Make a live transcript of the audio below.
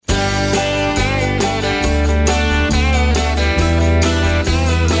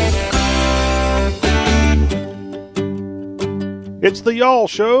It's the Y'all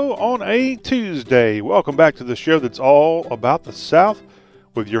Show on a Tuesday. Welcome back to the show that's all about the South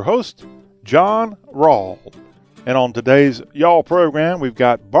with your host, John Rawl. And on today's Y'all program, we've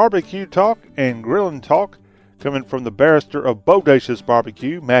got barbecue talk and grilling talk coming from the barrister of Bodacious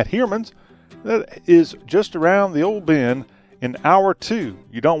Barbecue, Matt Heermans. That is just around the old bend in hour 2.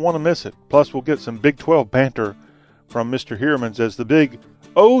 You don't want to miss it. Plus, we'll get some Big 12 banter from Mr. Heermans as the big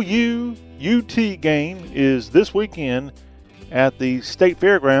OU-UT game is this weekend at the State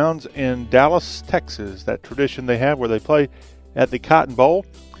Fairgrounds in Dallas, Texas. That tradition they have where they play at the Cotton Bowl.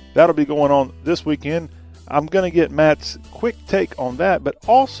 That'll be going on this weekend. I'm going to get Matt's quick take on that, but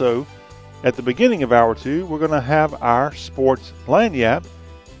also at the beginning of hour 2, we're going to have our sports lanyard,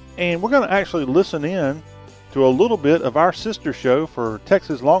 and we're going to actually listen in to a little bit of our sister show for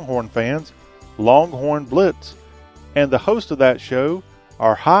Texas Longhorn fans, Longhorn Blitz. And the host of that show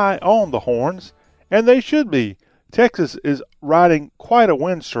are high on the horns, and they should be. Texas is riding quite a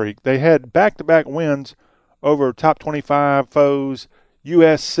win streak. They had back-to-back wins over top 25 foes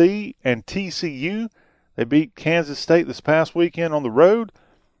USC and TCU. They beat Kansas State this past weekend on the road,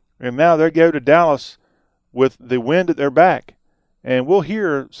 and now they go to Dallas with the wind at their back. And we'll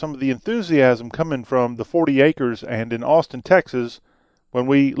hear some of the enthusiasm coming from the 40 acres and in Austin, Texas, when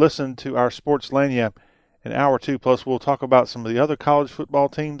we listen to our sports lanyard in hour 2. Plus, we'll talk about some of the other college football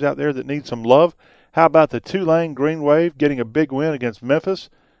teams out there that need some love. How about the Tulane Green Wave getting a big win against Memphis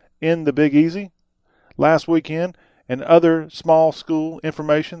in the Big Easy last weekend, and other small school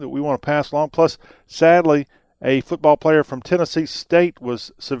information that we want to pass along. Plus, sadly, a football player from Tennessee State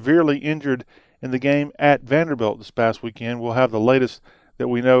was severely injured in the game at Vanderbilt this past weekend. We'll have the latest that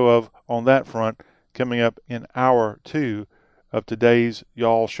we know of on that front coming up in hour 2 of today's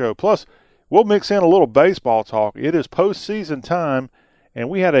Y'all Show. Plus, we'll mix in a little baseball talk. It is postseason time, and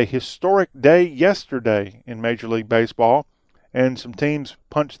we had a historic day yesterday in Major League Baseball, and some teams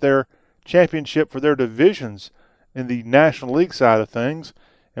punched their championship for their divisions in the National League side of things,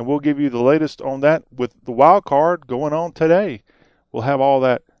 and we'll give you the latest on that with the wild card going on today. We'll have all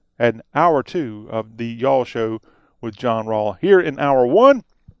that at hour 2 of the Y'all Show with John Rawl. Here in hour 1,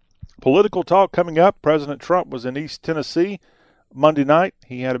 political talk coming up. President Trump was in East Tennessee Monday night.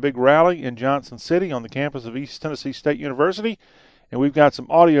 He had a big rally in Johnson City on the campus of East Tennessee State University. And we've got some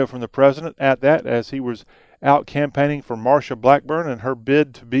audio from the president at that as he was out campaigning for Marsha Blackburn and her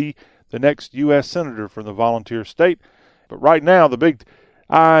bid to be the next U.S. Senator from the volunteer state. But right now, the big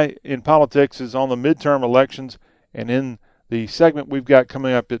eye in politics is on the midterm elections. And in the segment we've got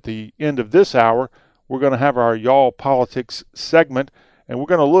coming up at the end of this hour, we're going to have our Y'all Politics segment. And we're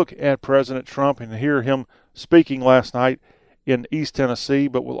going to look at President Trump and hear him speaking last night in East Tennessee.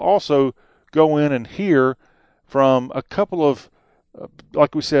 But we'll also go in and hear from a couple of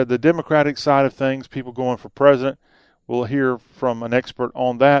like we said, the Democratic side of things, people going for president. We'll hear from an expert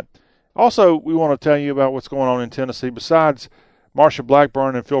on that. Also, we want to tell you about what's going on in Tennessee. Besides Marsha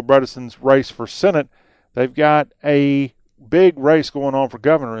Blackburn and Phil Bredesen's race for Senate, they've got a big race going on for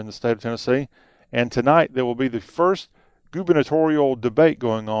governor in the state of Tennessee. And tonight there will be the first gubernatorial debate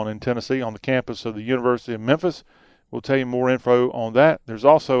going on in Tennessee on the campus of the University of Memphis. We'll tell you more info on that. There's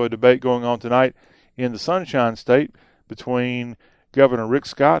also a debate going on tonight in the Sunshine State between Governor Rick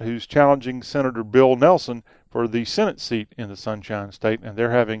Scott, who's challenging Senator Bill Nelson for the Senate seat in the Sunshine State, and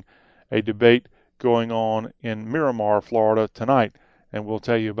they're having a debate going on in Miramar, Florida tonight, and we'll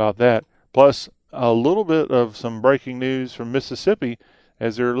tell you about that. Plus, a little bit of some breaking news from Mississippi,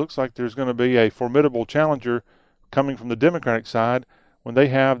 as there looks like there's going to be a formidable challenger coming from the Democratic side when they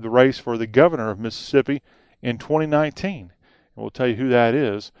have the race for the governor of Mississippi in 2019. And we'll tell you who that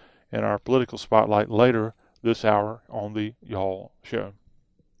is in our political spotlight later this hour on the Y'all Show.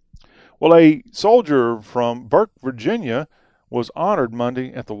 Well, a soldier from Burke, Virginia, was honored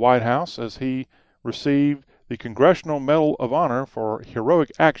Monday at the White House as he received the Congressional Medal of Honor for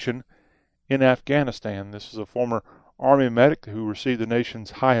heroic action in Afghanistan. This is a former Army medic who received the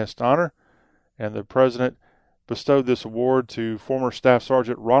nation's highest honor, and the president bestowed this award to former Staff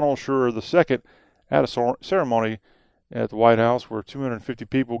Sergeant Ronald Scherer II at a ceremony at the White House where 250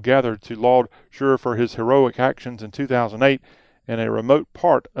 people gathered to laud Scherer for his heroic actions in 2008 in a remote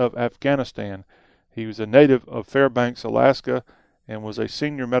part of Afghanistan. He was a native of Fairbanks, Alaska, and was a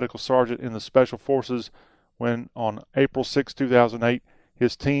senior medical sergeant in the Special Forces when, on April 6, 2008,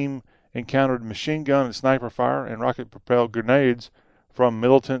 his team encountered machine gun and sniper fire and rocket-propelled grenades from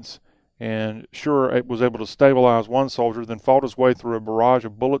militants, and Scherer was able to stabilize one soldier, then fought his way through a barrage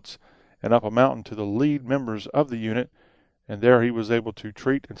of bullets and up a mountain to the lead members of the unit, and there he was able to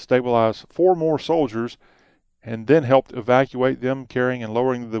treat and stabilize 4 more soldiers, and then helped evacuate them, carrying and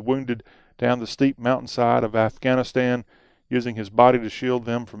lowering the wounded down the steep mountainside of Afghanistan using his body to shield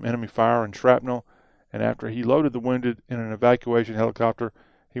them from enemy fire and shrapnel. And after he loaded the wounded in an evacuation helicopter,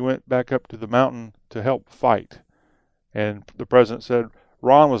 he went back up to the mountain to help fight. And the president said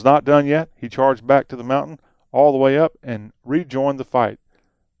Ron was not done yet. He charged back to the mountain all the way up and rejoined the fight.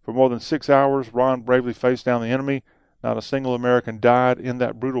 For more than 6 hours, Ron bravely faced down the enemy. Not a single American died in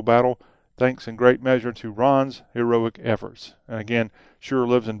that brutal battle, thanks in great measure to Ron's heroic efforts. And again, Schurer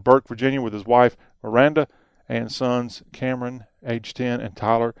lives in Burke, Virginia, with his wife, Miranda, and sons Cameron, age 10, and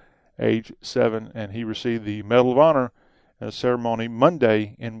Tyler, age 7. And he received the Medal of Honor in a ceremony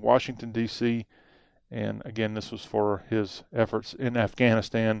Monday in Washington, D.C. And again, this was for his efforts in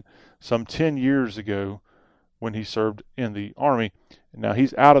Afghanistan some 10 years ago when he served in the Army. Now,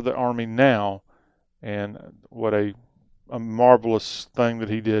 he's out of the Army now, and what a marvelous thing that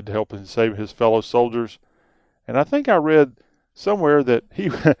he did to help and save his fellow soldiers. And I think I read somewhere that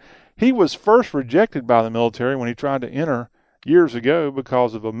he was first rejected by the military when he tried to enter years ago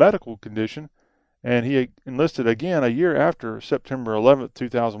because of a medical condition, and he enlisted again a year after September 11th,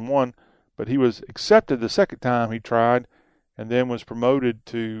 2001, but he was accepted the second time he tried and then was promoted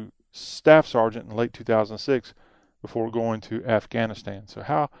to staff sergeant in late 2006 before going to Afghanistan. So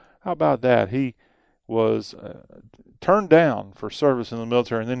how about that? He was turned down for service in the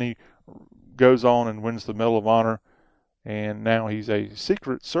military, and then he goes on and wins the Medal of Honor, and now he's a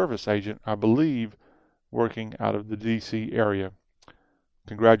Secret Service agent, I believe, working out of the D.C. area.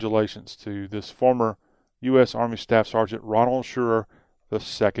 Congratulations to this former U.S. Army Staff Sergeant Ronald Schurer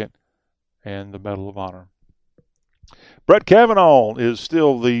II and the Medal of Honor. Brett Kavanaugh is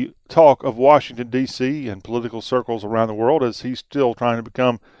still the talk of Washington, D.C. and political circles around the world, as he's still trying to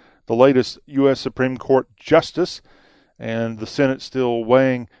become the latest U.S. Supreme Court justice, and the Senate's still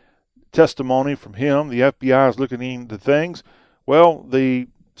weighing testimony from him. The FBI is looking into things. Well, the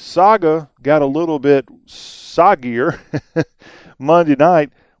saga got a little bit soggier Monday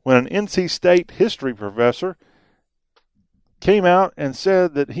night when an NC State history professor came out and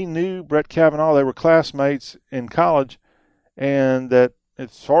said that he knew Brett Kavanaugh. They were classmates in college, and that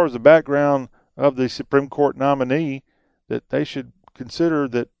as far as the background of the Supreme Court nominee, that they should consider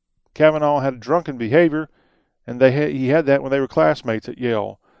that Kavanaugh had drunken behavior, and he had that when they were classmates at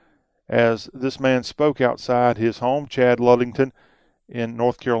Yale. As this man spoke outside his home, Chad Ludington, in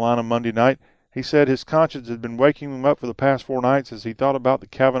North Carolina Monday night, he said his conscience had been waking him up for the past 4 nights as he thought about the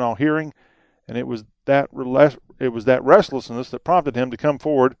Kavanaugh hearing, and it was that restlessness that prompted him to come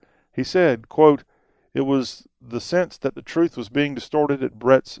forward. He said, quote, "It was the sense that the truth was being distorted at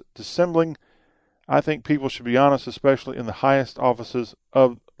Brett's dissembling. I think people should be honest, especially in the highest offices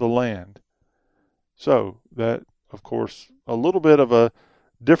of the land." So that, of course, a little bit of a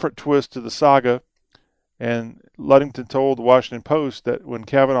different twist to the saga. And Ludington told the Washington Post that when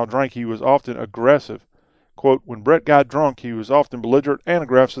Kavanaugh drank, he was often aggressive. Quote, "When Brett got drunk, he was often belligerent and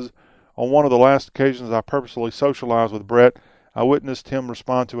aggressive. On one of the last occasions I purposely socialized with Brett, I witnessed him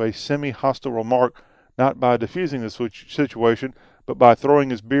respond to a semi-hostile remark, not by diffusing the situation, but by throwing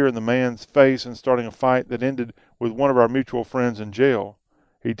his beer in the man's face and starting a fight that ended with one of our mutual friends in jail,"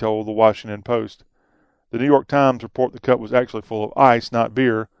 he told the Washington Post. The New York Times report the cup was actually full of ice, not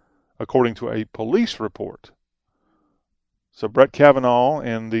beer, according to a police report. So Brett Kavanaugh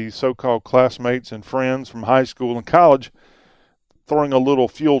and the so-called classmates and friends from high school and college throwing a little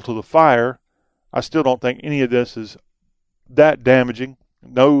fuel to the fire. I still don't think any of this is that damaging.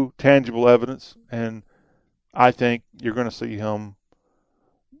 No tangible evidence. And I think you're going to see him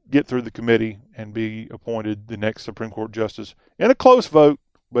get through the committee and be appointed the next Supreme Court justice in a close vote,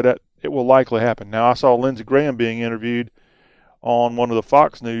 but it will likely happen. Now, I saw Lindsey Graham being interviewed on one of the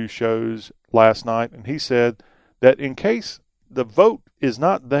Fox News shows last night, and he said that in case the vote is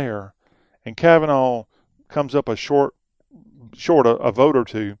not there and Kavanaugh comes up short a vote or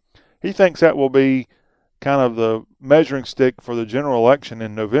two, he thinks that will be kind of the measuring stick for the general election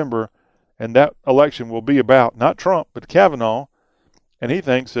in November, and that election will be about not Trump but Kavanaugh, and he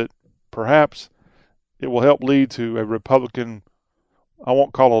thinks that perhaps it will help lead to a Republican, I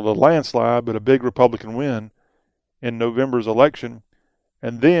won't call it a landslide, but a big Republican win in November's election.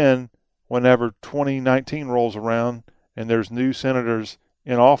 And then whenever 2019 rolls around and there's new senators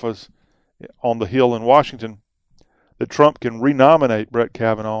in office on the Hill in Washington, that Trump can renominate Brett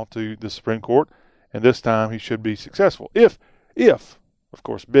Kavanaugh to the Supreme Court, and this time he should be successful. If, of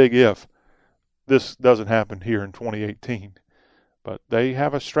course, big if, this doesn't happen here in 2018. But they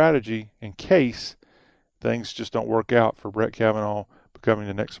have a strategy in case things just don't work out for Brett Kavanaugh becoming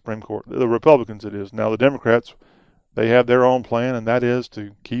the next Supreme Court. The Republicans, it is. Now, the Democrats, they have their own plan, and that is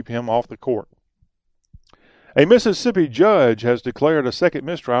to keep him off the court. A Mississippi judge has declared a second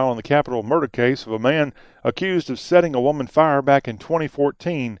mistrial on the capital murder case of a man accused of setting a woman fire back in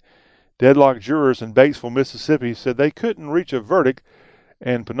 2014. Deadlocked jurors in Batesville, Mississippi said they couldn't reach a verdict,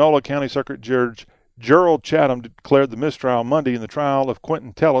 and Panola County Circuit Judge Gerald Chatham declared the mistrial Monday in the trial of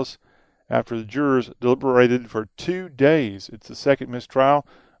Quentin Tellis after the jurors deliberated for 2 days. It's the second mistrial.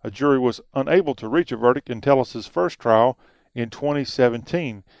 A jury was unable to reach a verdict in Tellis's first trial in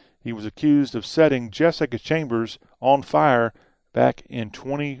 2017. He was accused of setting Jessica Chambers on fire back in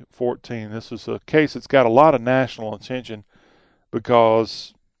 2014. This is a case that's got a lot of national attention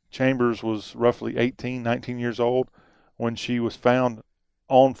because Chambers was roughly 18, 19 years old when she was found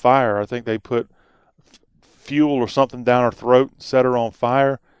on fire. I think they put fuel or something down her throat and set her on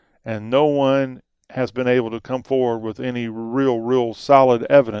fire, and no one has been able to come forward with any real solid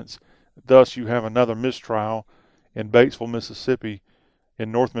evidence. Thus, you have another mistrial in Batesville, Mississippi,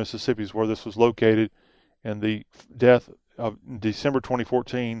 in North Mississippi is where this was located, and the death of December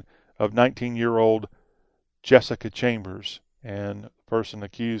 2014 of 19-year-old Jessica Chambers. And the person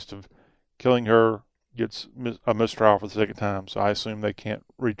accused of killing her gets a mistrial for the second time, so I assume they can't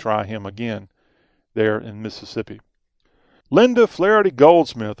retry him again there in Mississippi. Linda Flaherty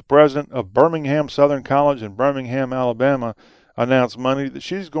Goldsmith, the president of Birmingham Southern College in Birmingham, Alabama, announced Monday that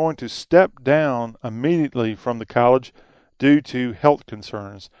she's going to step down immediately from the college due to health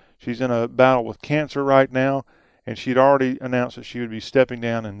concerns. She's in a battle with cancer right now, and she'd already announced that she would be stepping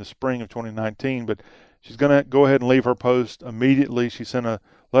down in the spring of 2019, but she's going to go ahead and leave her post immediately. She sent a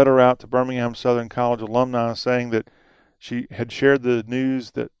letter out to Birmingham Southern College alumni saying that she had shared the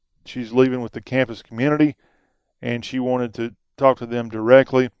news that she's leaving with the campus community, and she wanted to talk to them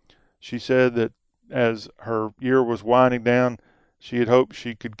directly. She said that as her year was winding down, she had hoped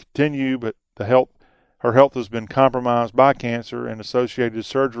she could continue, but her health has been compromised by cancer and associated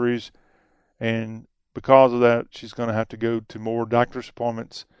surgeries, and because of that, she's going to have to go to more doctor's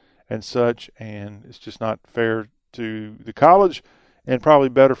appointments and such, and it's just not fair to the college, and probably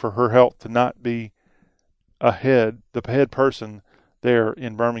better for her health to not be the head person there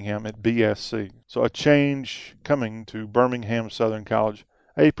in Birmingham at BSC. So a change coming to Birmingham Southern College,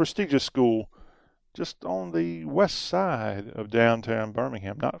 a prestigious school just on the west side of downtown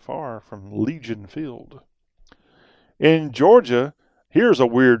Birmingham, not far from Legion Field. In Georgia, here's a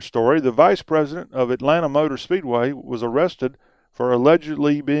weird story. The vice president of Atlanta Motor Speedway was arrested for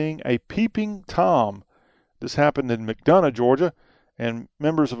allegedly being a peeping Tom. This happened in McDonough, Georgia, and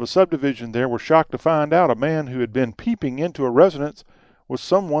members of a subdivision there were shocked to find out a man who had been peeping into a residence was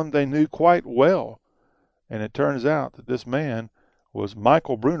someone they knew quite well. And it turns out that this man was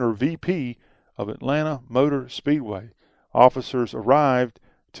Michael Bruner, VP of Atlanta Motor Speedway. Officers arrived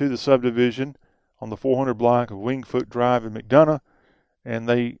to the subdivision on the 400 block of Wingfoot Drive in McDonough, and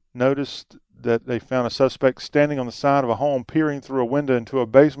they noticed that they found a suspect standing on the side of a home, peering through a window into a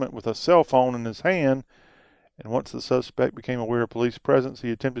basement with a cell phone in his hand. And once the suspect became aware of police presence, he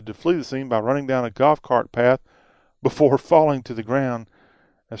attempted to flee the scene by running down a golf cart path before falling to the ground.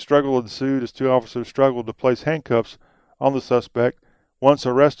 A struggle ensued as two officers struggled to place handcuffs on the suspect. Once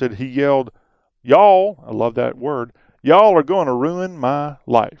arrested, he yelled, "Y'all," I love that word, "y'all are going to ruin my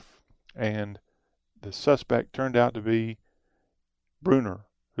life." And the suspect turned out to be Bruner,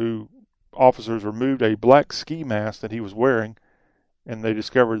 who officers removed a black ski mask that he was wearing, and they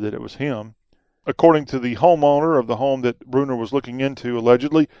discovered that it was him. According to the homeowner of the home that Bruner was looking into,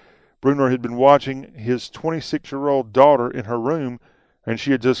 allegedly, Bruner had been watching his 26-year-old daughter in her room, and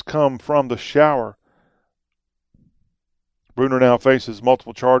she had just come from the shower. Bruner now faces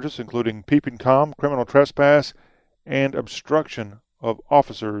multiple charges, including peeping Tom, criminal trespass, and obstruction of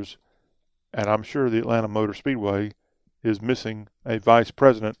officers. And I'm sure the Atlanta Motor Speedway is missing a vice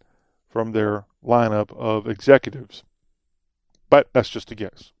president from their lineup of executives. But that's just a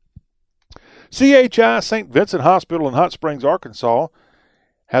guess. CHI St. Vincent Hospital in Hot Springs, Arkansas,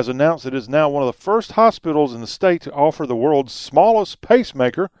 has announced it is now one of the first hospitals in the state to offer the world's smallest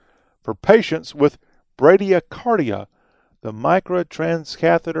pacemaker for patients with bradycardia. The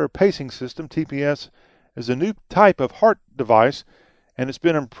microtranscatheter pacing system, TPS, is a new type of heart device, and it's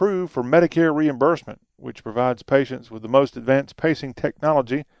been improved for Medicare reimbursement, which provides patients with the most advanced pacing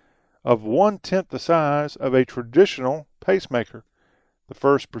technology of 1/10 the size of a traditional pacemaker. The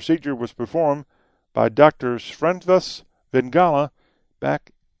first procedure was performed by Dr. Srinivas Vengala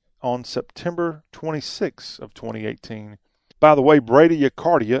back on September 26 of 2018. By the way,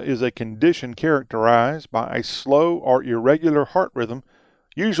 bradycardia is a condition characterized by a slow or irregular heart rhythm,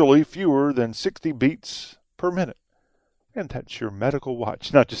 usually fewer than 60 beats per minute. And that's your medical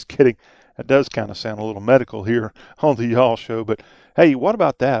watch. Not just kidding. That does kind of sound a little medical here on the Y'all Show. But hey, what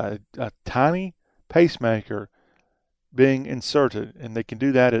about that? A tiny pacemaker being inserted, and they can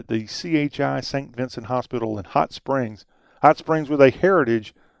do that at the CHI St. Vincent Hospital in Hot Springs. Hot Springs with a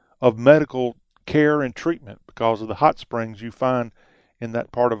heritage of medical care and treatment because of the hot springs you find in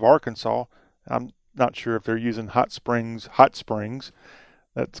that part of Arkansas. I'm not sure if they're using hot springs.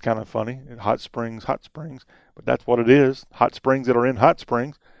 That's kind of funny. Hot springs, but that's what it is. Hot springs that are in hot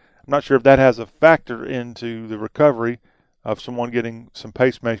springs. I'm not sure if that has a factor into the recovery of someone getting some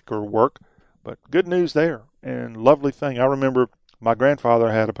pacemaker work, but good news there and lovely thing. I remember my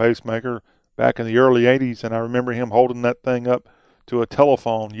grandfather had a pacemaker back in the early 80s, and I remember him holding that thing up to a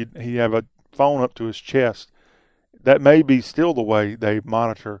telephone. He'd have a phone up to his chest. That may be still the way they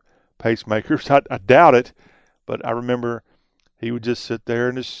monitor pacemakers. I doubt it, but I remember he would just sit there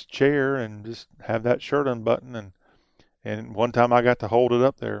in his chair and just have that shirt unbuttoned, and one time I got to hold it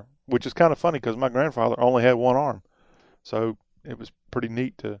up there, which is kind of funny because my grandfather only had one arm. So it was pretty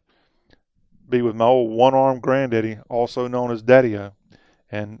neat to be with my old one-armed granddaddy, also known as Daddy-O,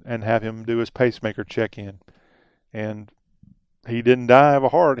 and have him do his pacemaker check-in. And he didn't die of a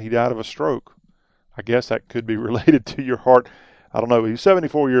heart. He died of a stroke. I guess that could be related to your heart. I don't know. He's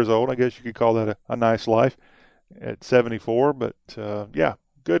 74 years old. I guess you could call that a nice life at 74. But, yeah,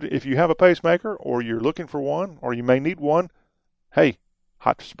 good. If you have a pacemaker or you're looking for one or you may need one, hey,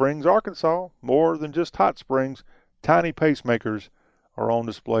 Hot Springs, Arkansas, more than just hot springs. Tiny pacemakers are on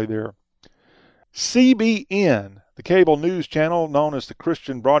display there. CBN, the cable news channel known as the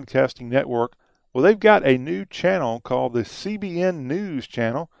Christian Broadcasting Network, well, they've got a new channel called the CBN News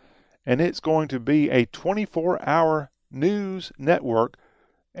Channel, and it's going to be a 24-hour news network,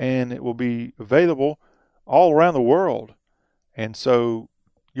 and it will be available all around the world. And so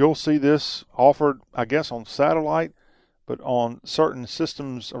you'll see this offered, I guess, on satellite, but on certain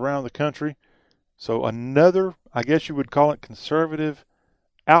systems around the country. So another, I guess you would call it, conservative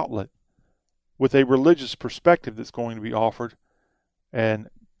outlet with a religious perspective that's going to be offered. And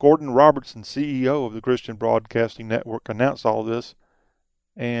Gordon Robertson, CEO of the Christian Broadcasting Network, announced all of this.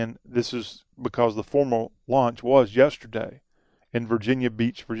 And this is because the formal launch was yesterday in Virginia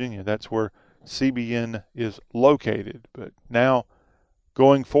Beach, Virginia. That's where CBN is located. But now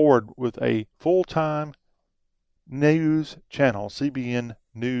going forward with a full-time news channel, CBN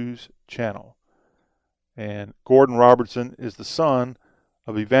News Channel. And Gordon Robertson is the son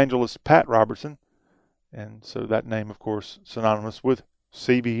of evangelist Pat Robertson, and so that name, of course, synonymous with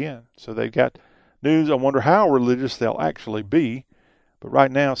CBN. So they've got news. I wonder how religious they'll actually be. But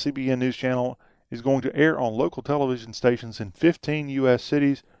right now, CBN News Channel is going to air on local television stations in 15 U.S.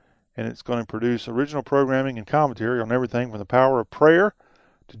 cities, and it's going to produce original programming and commentary on everything from the power of prayer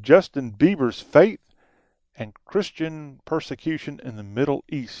to Justin Bieber's faith and Christian persecution in the Middle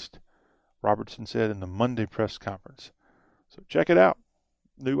East, Robertson said in the Monday press conference. So check it out.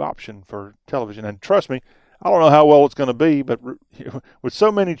 New option for television. And trust me, I don't know how well it's going to be, but with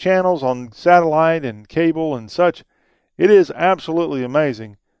so many channels on satellite and cable and such, it is absolutely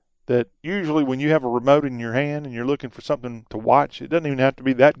amazing that usually when you have a remote in your hand and you're looking for something to watch, it doesn't even have to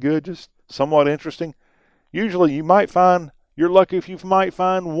be that good, just somewhat interesting. Usually you're lucky if you might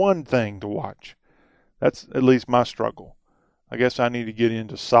find one thing to watch. That's at least my struggle. I guess I need to get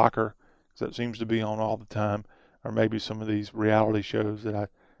into soccer, because that seems to be on all the time, or maybe some of these reality shows that I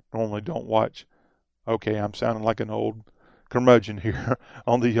normally don't watch. Okay, I'm sounding like an old curmudgeon here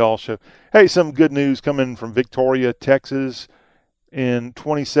on the Y'all Show. Hey, some good news coming from Victoria, Texas. In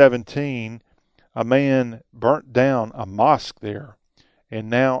 2017, a man burnt down a mosque there, and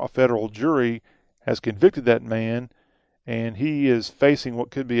now a federal jury has convicted that man, and he is facing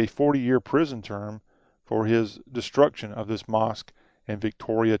what could be a 40-year prison term for his destruction of this mosque in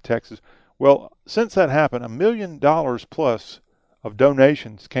Victoria, Texas. Well, since that happened, $1 million plus of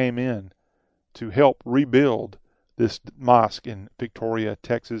donations came in to help rebuild this mosque in Victoria,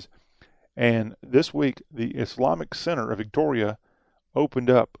 Texas. And this week, the Islamic Center of Victoria opened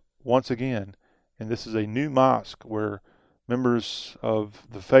up once again. And this is a new mosque where members of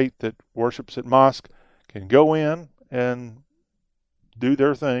the faith that worships at mosque can go in and do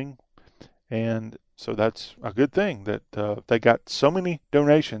their thing. And so that's a good thing that they got so many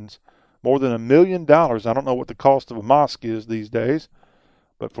donations, more than $1 million. I don't know what the cost of a mosque is these days,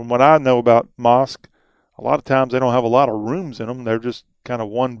 but from what I know about mosque, a lot of times they don't have a lot of rooms in them. They're just kind of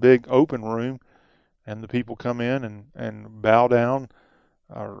one big open room, and the people come in and bow down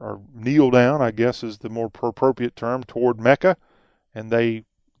or kneel down, I guess is the more appropriate term, toward Mecca, and they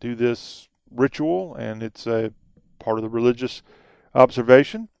do this ritual, and it's a part of the religious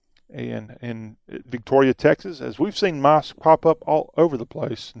observation. And in Victoria, Texas, as we've seen mosques pop up all over the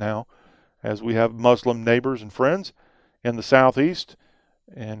place now, as we have Muslim neighbors and friends in the southeast,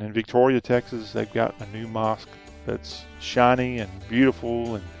 And in Victoria, Texas, they've got a new mosque that's shiny and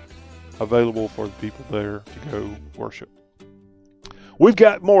beautiful and available for the people there to go worship. We've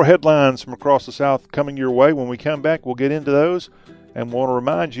got more headlines from across the South coming your way. When we come back, we'll get into those. And want to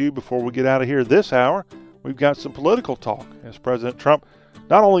remind you before we get out of here this hour, we've got some political talk. As President Trump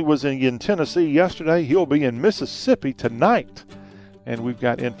not only was in Tennessee yesterday, he'll be in Mississippi tonight. And we've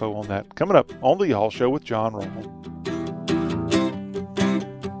got info on that coming up on the Y'all Show with John Rawl.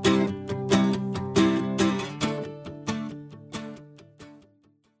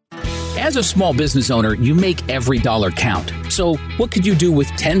 As a small business owner, you make every dollar count. So what could you do with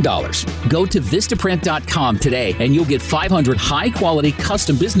 $10? Go to Vistaprint.com today and you'll get 500 high-quality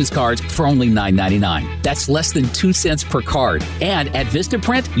custom business cards for only $9.99. That's less than 2 cents per card. And at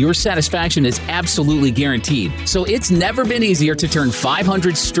Vistaprint, your satisfaction is absolutely guaranteed. So it's never been easier to turn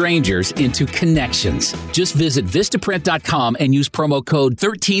 500 strangers into connections. Just visit Vistaprint.com and use promo code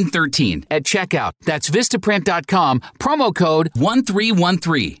 1313 at checkout. That's Vistaprint.com, promo code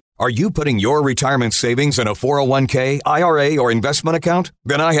 1313. Are you putting your retirement savings in a 401k, IRA, or investment account?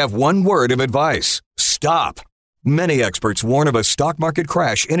 Then I have one word of advice. Stop. Many experts warn of a stock market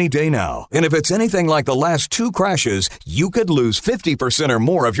crash any day now. And if it's anything like the last 2 crashes, you could lose 50% or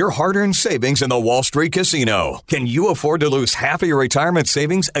more of your hard-earned savings in the Wall Street casino. Can you afford to lose half of your retirement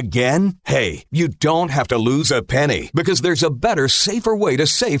savings again? Hey, you don't have to lose a penny because there's a better, safer way to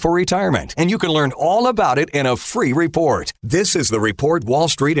save for retirement. And you can learn all about it in a free report. This is the report Wall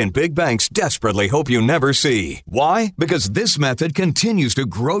Street and big banks desperately hope you never see. Why? Because this method continues to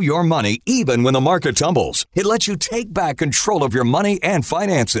grow your money even when the market tumbles. It lets you take back control of your money and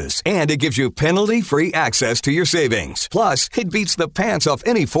finances, and it gives you penalty-free access to your savings. Plus, it beats the pants off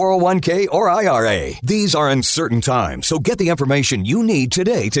any 401k or IRA. These are uncertain times, so get the information you need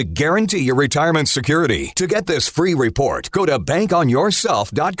today to guarantee your retirement security. To get this free report, go to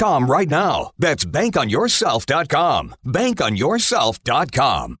bankonyourself.com right now. That's bankonyourself.com.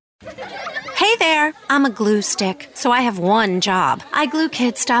 bankonyourself.com. Hey there, I'm a glue stick, so I have one job. I glue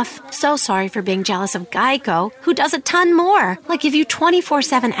kid stuff. So sorry for being jealous of Geico, who does a ton more, like give you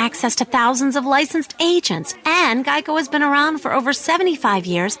 24/7 access to thousands of licensed agents. And Geico has been around for over 75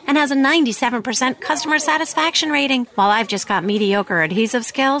 years and has a 97% customer satisfaction rating. While I've just got mediocre adhesive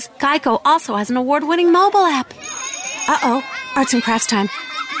skills, Geico also has an award-winning mobile app. Uh-oh, arts and crafts time.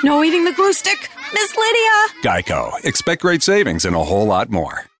 No eating the glue stick, Miss Lydia! Geico. Expect great savings and a whole lot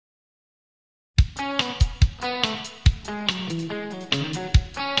more.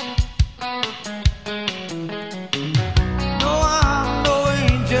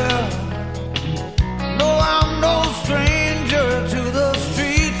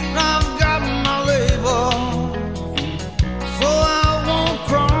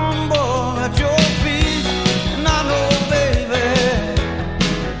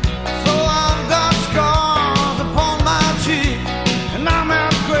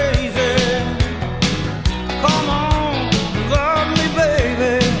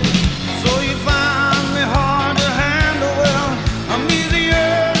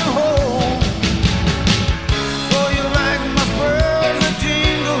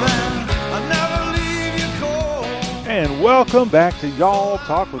 Welcome back to Y'all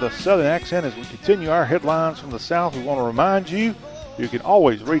Talk with a Southern accent. As we continue our headlines from the South, we want to remind you can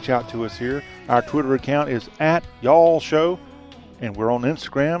always reach out to us here. Our Twitter account is @YallShow, and we're on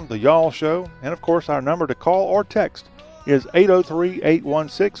Instagram, The Y'all Show. And, of course, our number to call or text is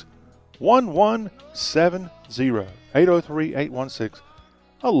 803-816-1170.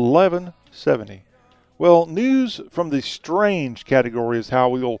 803-816-1170. Well, news from the strange category is how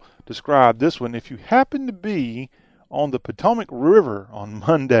we'll describe this one. If you happen to be on the Potomac River on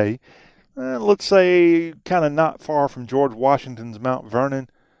Monday, let's say kind of not far from George Washington's Mount Vernon,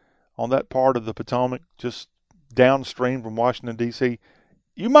 on that part of the Potomac, just downstream from Washington, D.C.,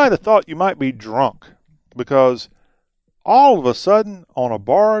 you might have thought you might be drunk because all of a sudden on a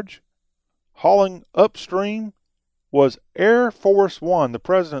barge hauling upstream was Air Force One, the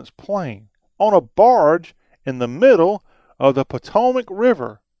president's plane, on a barge in the middle of the Potomac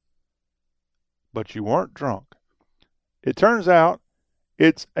River. But you weren't drunk. It turns out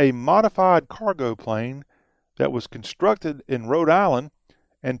it's a modified cargo plane that was constructed in Rhode Island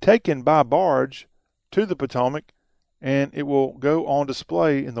and taken by barge to the Potomac, and it will go on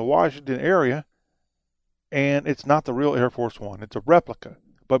display in the Washington area. And it's not the real Air Force One. It's a replica.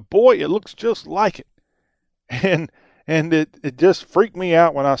 But boy, it looks just like it. And it just freaked me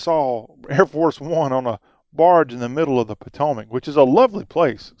out when I saw Air Force One on a barge in the middle of the Potomac, which is a lovely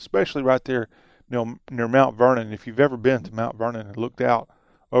place, especially right there near Mount Vernon. If you've ever been to Mount Vernon and looked out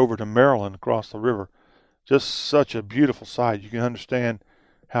over to Maryland across the river, just such a beautiful sight. You can understand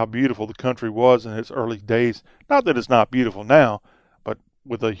how beautiful the country was in its early days. Not that it's not beautiful now, but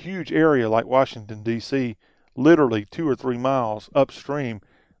with a huge area like Washington, D.C., literally 2 or 3 miles upstream,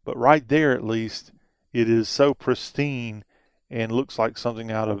 but right there at least, it is so pristine and looks like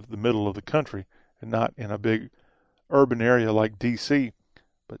something out of the middle of the country and not in a big urban area like D.C.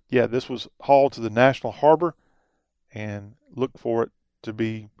 But yeah, this was hauled to the National Harbor, and look for it to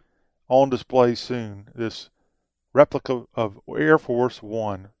be on display soon. This replica of Air Force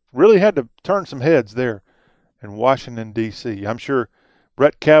One really had to turn some heads there in Washington, D.C. I'm sure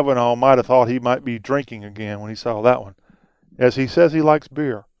Brett Kavanaugh might have thought he might be drinking again when he saw that one, as he says he likes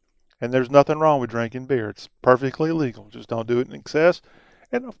beer. And there's nothing wrong with drinking beer. It's perfectly legal. Just don't do it in excess.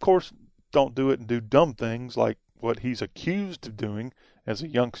 And, of course, don't do it and do dumb things like what he's accused of doing as a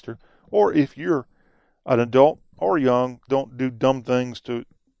youngster. Or if you're an adult or young, don't do dumb things that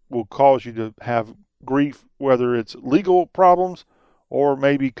will cause you to have grief, whether it's legal problems or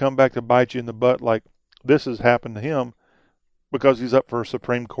maybe come back to bite you in the butt like this has happened to him because he's up for a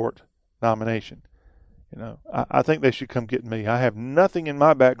Supreme Court nomination. I think they should come get me. I have nothing in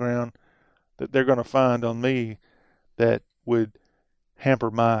my background that they're going to find on me that would hamper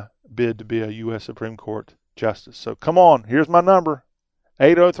my bid to be a U.S. Supreme Court justice. So come on, here's my number,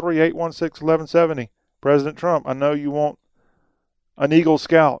 803-816-1170. President Trump, I know you want an Eagle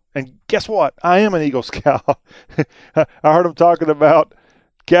Scout. And guess what? I am an Eagle Scout. I heard him talking about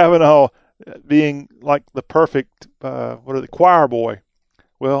Kavanaugh being like the perfect, choir boy.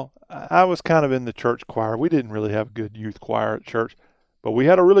 Well, I was kind of in the church choir. We didn't really have a good youth choir at church, but we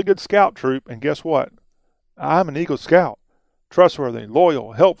had a really good scout troop, and guess what? I'm an Eagle Scout. Trustworthy,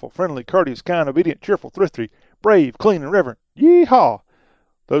 loyal, helpful, friendly, courteous, kind, obedient, cheerful, thrifty, brave, clean, and reverent. Yeehaw!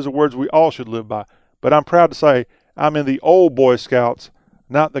 Those are words we all should live by. But I'm proud to say I'm in the old Boy Scouts,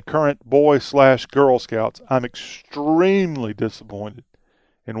 not the current Boy/Girl Scouts. I'm extremely disappointed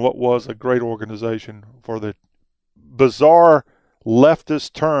in what was a great organization for the bizarre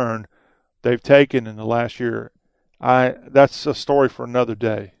leftist turn they've taken in the last year. That's a story for another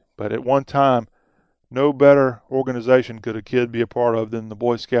day. But at one time, no better organization could a kid be a part of than the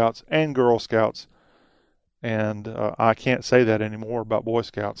Boy Scouts and Girl Scouts. And I can't say that anymore about Boy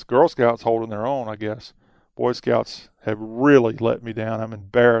Scouts. Girl Scouts holding their own, I guess. Boy Scouts have really let me down. I'm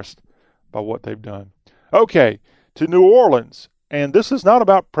embarrassed by what they've done. Okay, to New Orleans. And this is not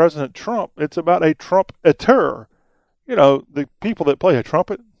about President Trump. It's about a trumpeter. The people that play a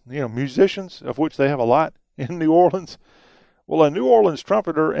trumpet, musicians, of which they have a lot in New Orleans. Well, a New Orleans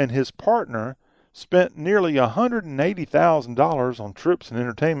trumpeter and his partner spent nearly $180,000 on trips and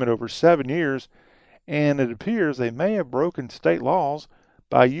entertainment over 7 years, and it appears they may have broken state laws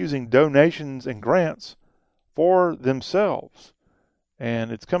by using donations and grants for themselves.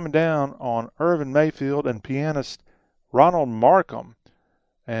 And it's coming down on Irvin Mayfield and pianist Ronald Markham,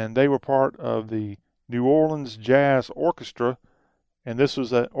 and they were part of the New Orleans Jazz Orchestra, and this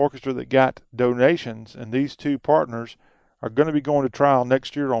was an orchestra that got donations, and these two partners are going to be going to trial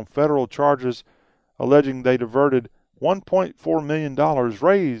next year on federal charges alleging they diverted $1.4 million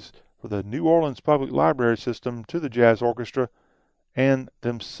raised for the New Orleans Public Library System to the Jazz Orchestra and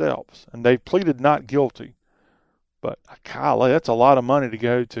themselves, and they've pleaded not guilty. But golly, that's a lot of money to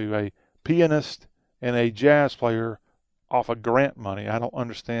go to a pianist and a jazz player off of grant money. I don't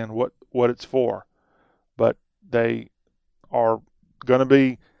understand what it's for. But they are going to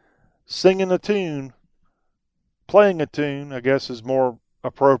be singing a tune, playing a tune, I guess is more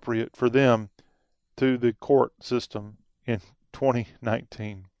appropriate for them, to the court system in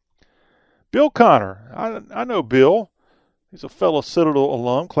 2019. Bill Connor. I know Bill. He's a fellow Citadel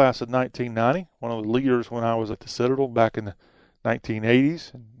alum, class of 1990, one of the leaders when I was at the Citadel back in the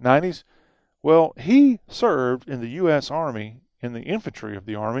 1980s and 90s. Well, he served in the U.S. Army, in the infantry of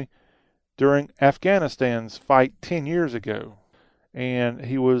the Army, during Afghanistan's fight 10 years ago. And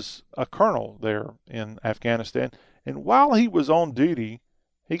he was a colonel there in Afghanistan. And while he was on duty,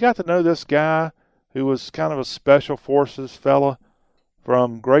 he got to know this guy who was kind of a special forces fella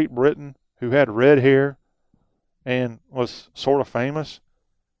from Great Britain who had red hair and was sort of famous.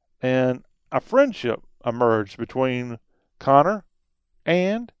 And a friendship emerged between Connor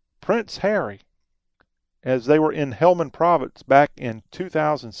and Prince Harry as they were in Helmand Province back in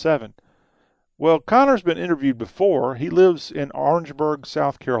 2007. Well, Connor's been interviewed before. He lives in Orangeburg,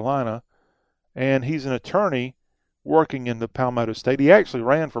 South Carolina, and he's an attorney working in the Palmetto State. He actually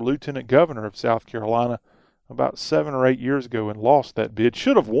ran for lieutenant governor of South Carolina about 7 or 8 years ago and lost that bid.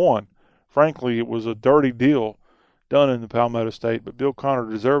 Should have won. Frankly, it was a dirty deal done in the Palmetto State, but Bill Connor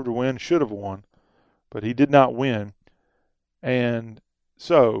deserved to win, should have won, but he did not win. And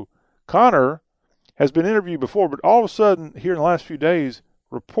so Connor has been interviewed before, but all of a sudden, here in the last few days,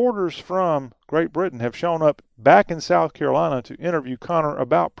 reporters from Great Britain have shown up back in South Carolina to interview Connor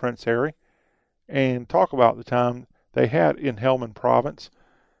about Prince Harry and talk about the time they had in Helmand Province.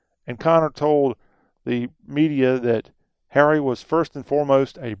 And Connor told the media that Harry was first and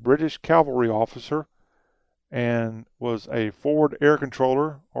foremost a British cavalry officer and was a forward air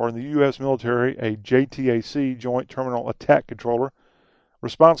controller, or in the U.S. military, a JTAC, Joint Terminal Attack Controller,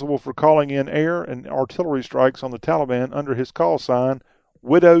 responsible for calling in air and artillery strikes on the Taliban under his call sign,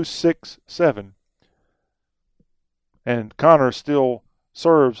 Widow 67. And Connor still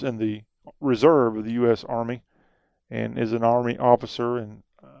serves in the reserve of the U.S. Army and is an Army officer and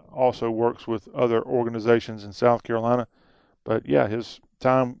also works with other organizations in South Carolina. But yeah, his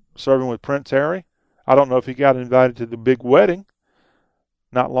time serving with Prince Harry, I don't know if he got invited to the big wedding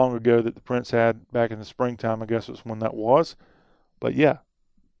not long ago that the Prince had back in the springtime. I guess was when that was. But yeah,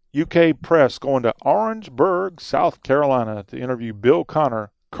 UK press going to Orangeburg, South Carolina to interview Bill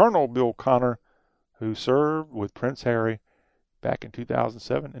Connor, Colonel Bill Connor, who served with Prince Harry back in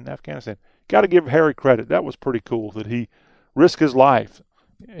 2007 in Afghanistan. Got to give Harry credit. That was pretty cool that he risked his life.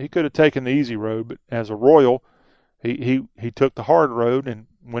 He could have taken the easy road, but as a royal, he took the hard road and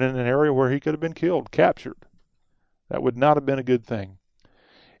went in an area where he could have been killed, captured. That would not have been a good thing.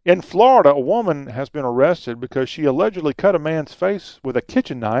 In Florida, a woman has been arrested because she allegedly cut a man's face with a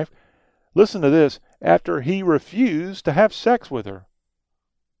kitchen knife. Listen to this, after he refused to have sex with her.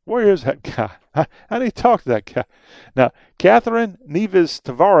 Where is that guy? How do you talk to that guy? Now, Catherine Neves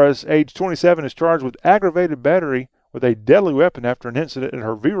Tavares, age 27, is charged with aggravated battery with a deadly weapon after an incident in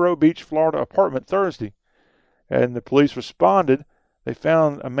her Vero Beach, Florida apartment Thursday. And the police responded. They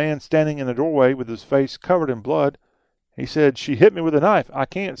found a man standing in a doorway with his face covered in blood. He said, "She hit me with a knife. I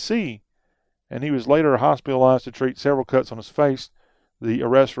can't see." And he was later hospitalized to treat several cuts on his face, the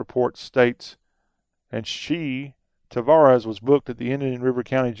arrest report states. And Tavares, was booked at the Indian River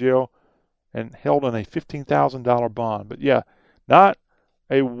County Jail and held on a $15,000 bond. But yeah, not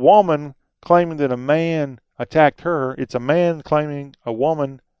a woman claiming that a man attacked her. It's a man claiming a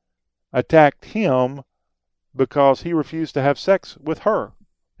woman attacked him because he refused to have sex with her.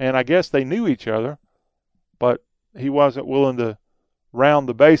 And I guess they knew each other, but he wasn't willing to round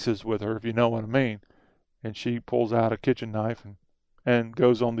the bases with her, if you know what I mean. And she pulls out a kitchen knife and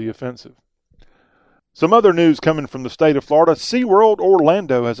goes on the offensive. Some other news coming from the state of Florida. SeaWorld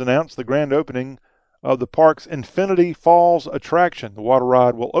Orlando has announced the grand opening of the park's Infinity Falls attraction. The water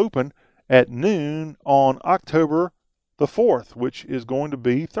ride will open at noon on October the 4th, which is going to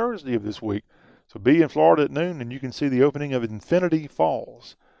be Thursday of this week. So be in Florida at noon and you can see the opening of Infinity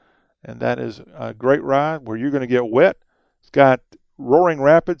Falls. And that is a great ride where you're going to get wet. It's got roaring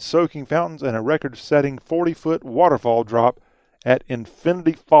rapids, soaking fountains, and a record-setting 40-foot waterfall drop at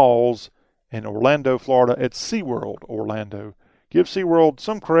Infinity Falls in Orlando, Florida at SeaWorld Orlando. Give SeaWorld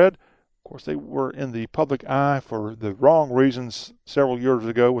some cred. Of course, they were in the public eye for the wrong reasons several years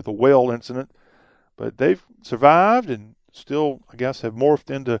ago with the whale incident. But they've survived and still, I guess, have morphed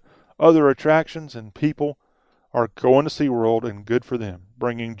into other attractions, and people are going to SeaWorld, and good for them,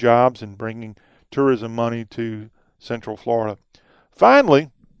 bringing jobs and bringing tourism money to Central Florida. Finally,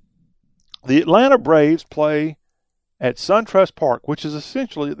 the Atlanta Braves play at SunTrust Park, which is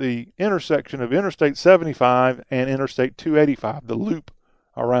essentially the intersection of Interstate 75 and Interstate 285, the loop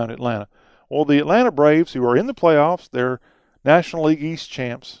around Atlanta. Well, the Atlanta Braves, who are in the playoffs, they're National League East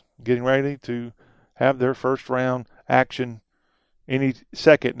champs, getting ready to have their first round action any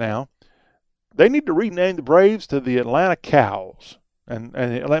second now. They need to rename the Braves to the Atlanta Cows and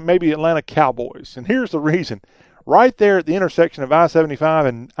maybe Atlanta Cowboys. And here's the reason. Right there at the intersection of I-75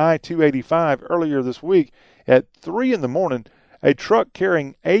 and I-285 earlier this week at 3 in the morning, a truck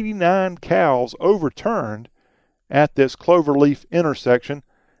carrying 89 cows overturned at this Cloverleaf intersection,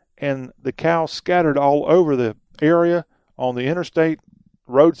 and the cows scattered all over the area on the interstate,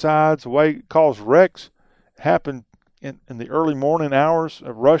 roadsides, away. It caused wrecks. It happened in the early morning hours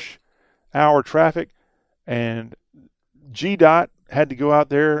of rush hour traffic, and GDOT had to go out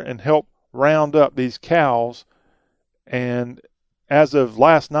there and help round up these cows. And as of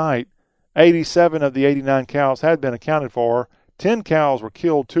last night, 87 of the 89 cows had been accounted for. 10 cows were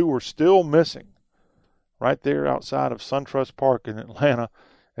killed, 2 were still missing. Right there outside of SunTrust Park in Atlanta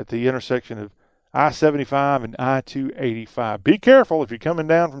at the intersection of I-75 and I-285. Be careful if you're coming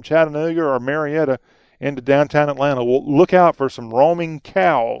down from Chattanooga or Marietta into downtown Atlanta. Well, look out for some roaming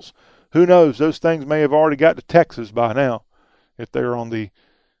cows. Who knows, those things may have already got to Texas by now if they're on the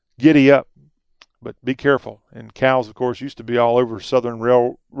giddy up. But be careful. And cows, of course, used to be all over southern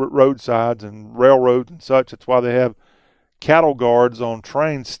roadsides and railroads and such. That's why they have cattle guards on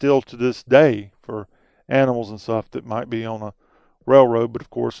trains still to this day for animals and stuff that might be on a railroad, but of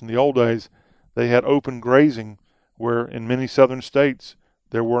course in the old days they had open grazing, where in many southern states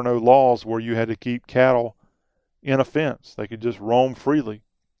there were no laws where you had to keep cattle in a fence. They could just roam freely.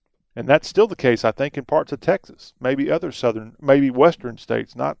 And that's still the case, I think, in parts of Texas, maybe other southern, maybe western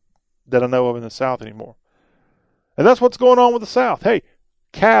states, not that I know of in the South anymore. And that's what's going on with the South. Hey,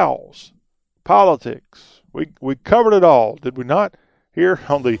 cows, politics, we covered it all, did we not? Here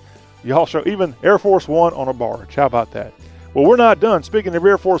on the Y'all Show, even Air Force One on a barge. How about that? Well, we're not done. Speaking of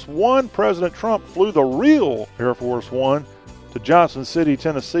Air Force One, President Trump flew the real Air Force One to Johnson City,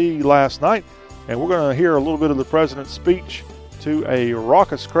 Tennessee last night, and we're going to hear a little bit of the president's speech to a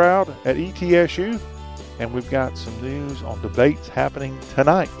raucous crowd at ETSU, and we've got some news on debates happening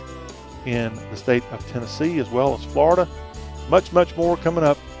tonight in the state of Tennessee as well as Florida. Much, much more coming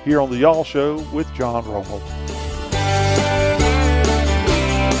up here on the Y'all Show with John Rawls.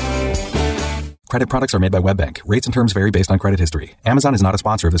 Credit products are made by WebBank. Rates and terms vary based on credit history. Amazon is not a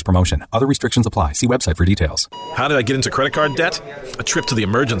sponsor of this promotion. Other restrictions apply. See website for details. How did I get into credit card debt? A trip to the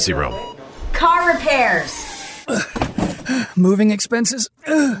emergency room. Car repairs. Moving expenses.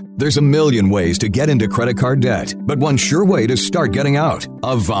 There's a million ways to get into credit card debt, but one sure way to start getting out: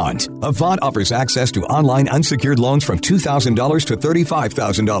 Avant. Avant offers access to online unsecured loans from $2,000 to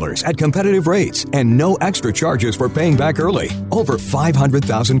 $35,000 at competitive rates and no extra charges for paying back early. Over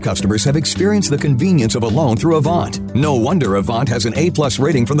 500,000 customers have experienced the convenience of a loan through Avant. No wonder Avant has an A+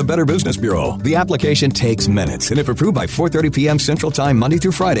 rating from the Better Business Bureau. The application takes minutes, and if approved by 4:30 p.m. Central Time Monday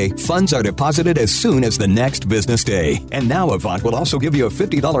through Friday, funds are deposited as soon as the next business day. And now Avant will also give you a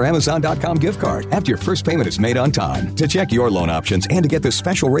 $50 Amazon.com gift card after your first payment is made on time. To check your loan options and to get this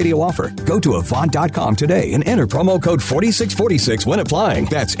special radio offer, go to Avant.com today and enter promo code 4646 when applying.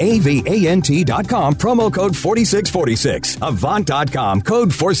 That's AVANT.com, promo code 4646. Avant.com,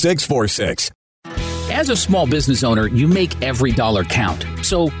 code 4646. As a small business owner, you make every dollar count.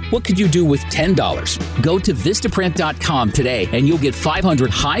 So what could you do with $10? Go to Vistaprint.com today and you'll get 500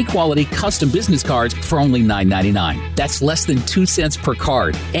 high-quality custom business cards for only $9.99. That's less than 2 cents per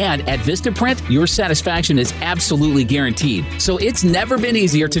card. And at Vistaprint, your satisfaction is absolutely guaranteed. So it's never been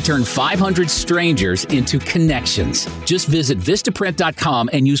easier to turn 500 strangers into connections. Just visit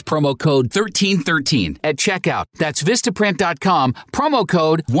Vistaprint.com and use promo code 1313 at checkout. That's Vistaprint.com, promo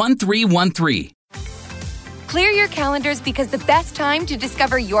code 1313. Clear your calendars because the best time to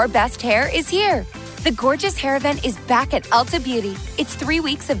discover your best hair is here. The Gorgeous Hair Event is back at Ulta Beauty. It's 3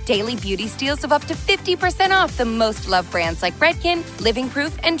 weeks of daily beauty steals of up to 50% off the most loved brands like Redken, Living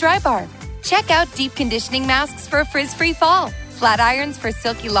Proof, and Drybar. Check out deep conditioning masks for a frizz-free fall, flat irons for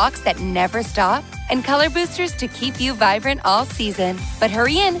silky locks that never stop, and color boosters to keep you vibrant all season. But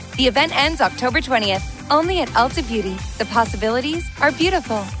hurry in, the event ends October 20th, only at Ulta Beauty. The possibilities are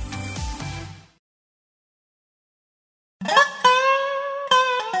beautiful.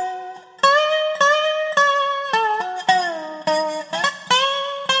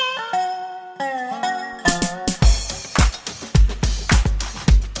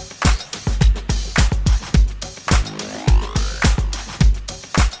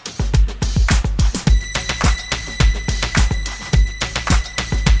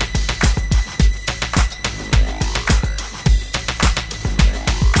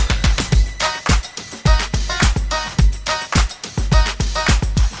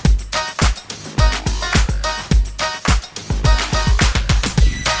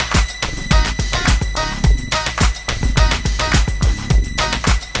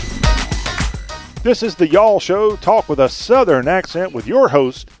 This is the Y'all Show, talk with a Southern accent with your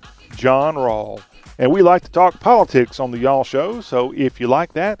host, John Rawls. And we like to talk politics on the Y'all Show, so if you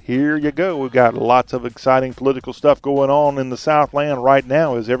like that, here you go. We've got lots of exciting political stuff going on in the Southland right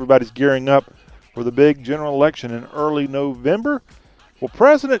now as everybody's gearing up for the big general election in early November. Well,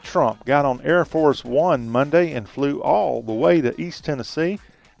 President Trump got on Air Force One Monday and flew all the way to East Tennessee.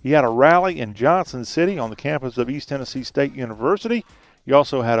 He had a rally in Johnson City on the campus of East Tennessee State University. He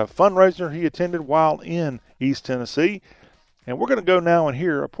also had a fundraiser he attended while in East Tennessee. And we're going to go now and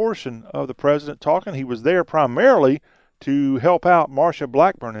hear a portion of the president talking. He was there primarily to help out Marsha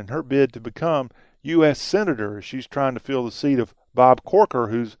Blackburn in her bid to become U.S. Senator. She's trying to fill the seat of Bob Corker,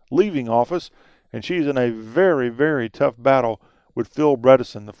 who's leaving office. And she's in a very, very tough battle with Phil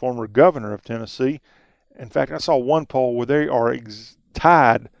Bredesen, the former governor of Tennessee. In fact, I saw one poll where they are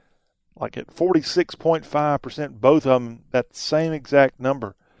tied like at 46.5%, both of them, that same exact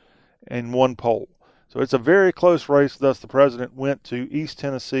number in one poll. So it's a very close race. Thus, the president went to East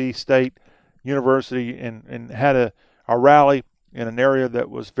Tennessee State University and had a rally in an area that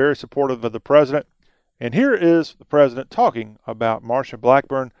was very supportive of the president. And here is the president talking about Marsha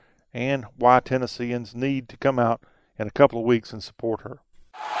Blackburn and why Tennesseans need to come out in a couple of weeks and support her.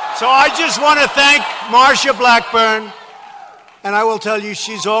 So I just want to thank Marsha Blackburn, and I will tell you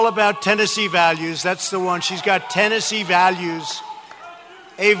she's all about Tennessee values. That's the one. She's got Tennessee values.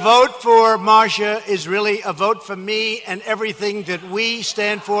 A vote for Marsha is really a vote for me and everything that we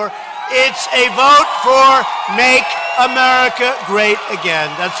stand for. It's a vote for Make America Great Again.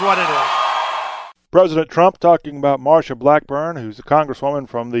 That's what it is. President Trump talking about Marsha Blackburn, who's a congresswoman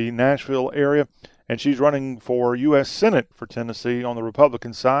from the Nashville area, and she's running for U.S. Senate for Tennessee on the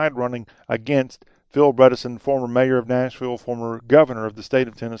Republican side, running against Phil Bredesen, former mayor of Nashville, former governor of the state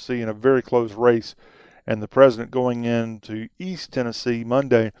of Tennessee, in a very close race. And the president going into East Tennessee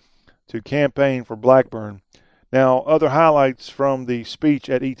Monday to campaign for Blackburn. Now, other highlights from the speech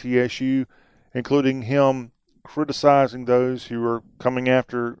at ETSU, including him criticizing those who are coming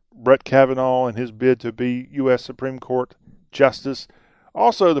after Brett Kavanaugh and his bid to be U.S. Supreme Court Justice.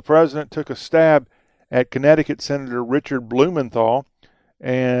 Also, the president took a stab at Connecticut Senator Richard Blumenthal,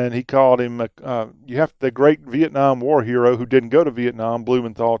 and he called him the great Vietnam War hero who didn't go to Vietnam,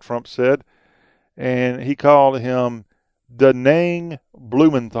 Blumenthal, Trump said. And he called him Da Nang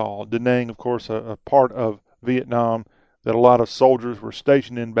Blumenthal. Da Nang, of course, a part of Vietnam that a lot of soldiers were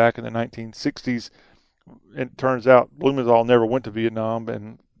stationed in back in the 1960s. It turns out Blumenthal never went to Vietnam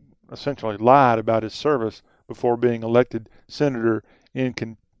and essentially lied about his service before being elected senator in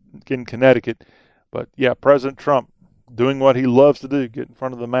Connecticut. But, yeah, President Trump doing what he loves to do, get in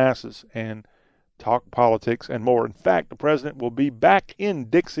front of the masses and talk politics and more. In fact, the president will be back in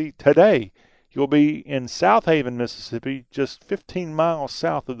Dixie today. He'll be in South Haven, Mississippi, just 15 miles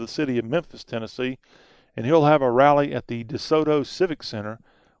south of the city of Memphis, Tennessee, and he'll have a rally at the DeSoto Civic Center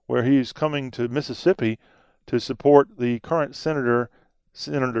where he's coming to Mississippi to support the current Senator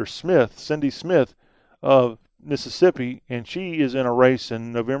Smith, Cindy Smith of Mississippi, and she is in a race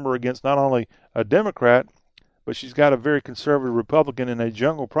in November against not only a Democrat, but she's got a very conservative Republican in a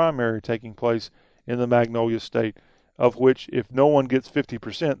jungle primary taking place in the Magnolia State, of which if no one gets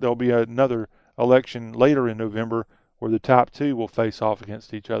 50%, there'll be another election later in November where the top two will face off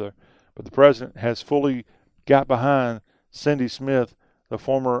against each other. But the president has fully got behind Cindy Smith, the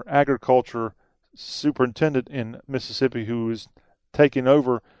former agriculture superintendent in Mississippi, who is taking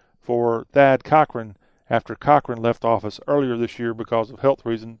over for Thad Cochran after Cochran left office earlier this year because of health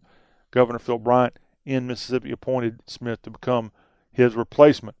reasons. Governor Phil Bryant in Mississippi appointed Smith to become his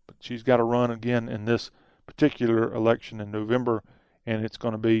replacement. But she's got to run again in this particular election in November, and it's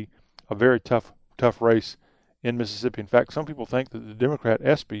going to be a very tough race in Mississippi. In fact, some people think that the Democrat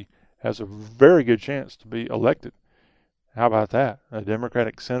Espy has a very good chance to be elected. How about that? A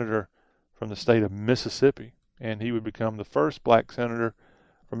Democratic senator from the state of Mississippi, and he would become the first black senator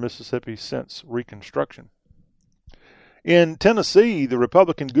from Mississippi since Reconstruction. In Tennessee, the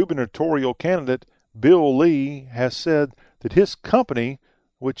Republican gubernatorial candidate Bill Lee has said that his company,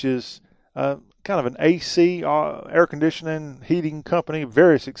 which is kind of an AC, air conditioning, heating company,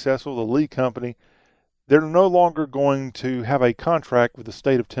 very successful, the Lee Company, they're no longer going to have a contract with the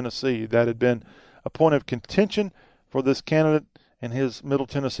state of Tennessee. That had been a point of contention for this candidate and his Middle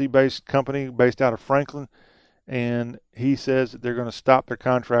Tennessee-based company based out of Franklin, and he says that they're going to stop their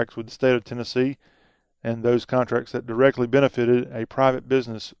contracts with the state of Tennessee and those contracts that directly benefited a private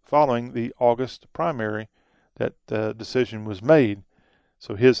business following the August primary that decision was made.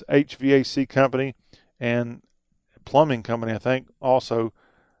 So his HVAC company and plumbing company, I think, also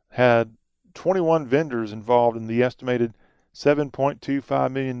had 21 vendors involved in the estimated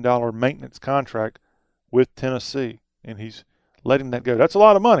 $7.25 million maintenance contract with Tennessee, and he's letting that go. That's a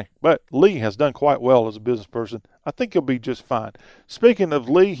lot of money, but Lee has done quite well as a business person. I think he'll be just fine. Speaking of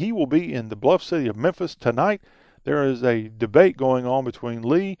Lee, he will be in the bluff city of Memphis tonight. There is a debate going on between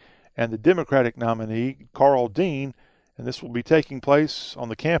Lee and the Democratic nominee, Carl Dean, and this will be taking place on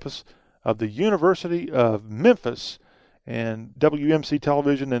the campus of the University of Memphis. And WMC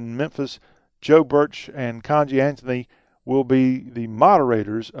Television in Memphis, Joe Birch and Kanji Anthony will be the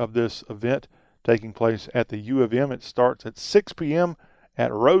moderators of this event taking place at the U of M. It starts at 6 p.m.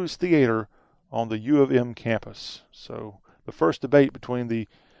 at Rose Theater on the U of M campus. So the first debate between the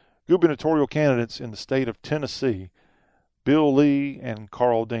gubernatorial candidates in the state of Tennessee, Bill Lee and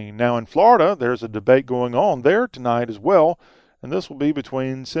Carl Dean. Now in Florida, there's a debate going on there tonight as well, and this will be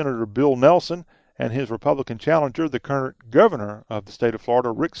between Senator Bill Nelson and his Republican challenger, the current governor of the state of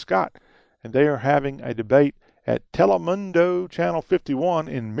Florida, Rick Scott. And they are having a debate at Telemundo Channel 51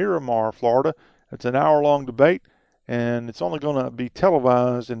 in Miramar, Florida. It's an hour-long debate, and it's only going to be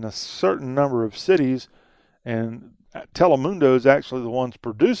televised in a certain number of cities, and Telemundo is actually the ones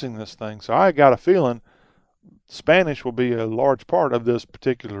producing this thing. So I got a feeling Spanish will be a large part of this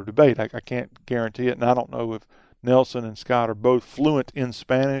particular debate. I can't guarantee it, and I don't know if Nelson and Scott are both fluent in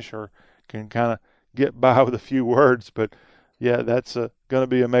Spanish or can kind of get by with a few words. But, yeah, that's going to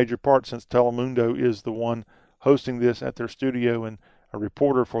be a major part since Telemundo is the one hosting this at their studio, and a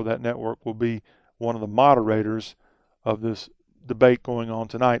reporter for that network will be one of the moderators of this debate going on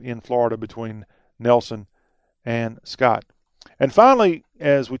tonight in Florida between Nelson and Scott. And finally,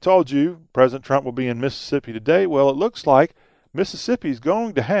 as we told you, President Trump will be in Mississippi today. Well, it looks like Mississippi is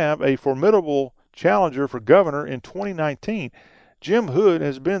going to have a formidable challenger for governor in 2019. Jim Hood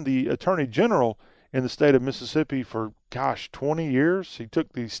has been the Attorney General in the state of Mississippi for, 20 years. He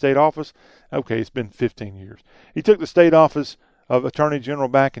took the state office. Okay, it's been 15 years. He took the state office of Attorney General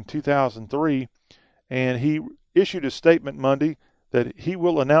back in 2003, and he issued a statement Monday that he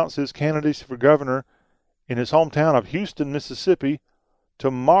will announce his candidacy for governor in his hometown of Houston, Mississippi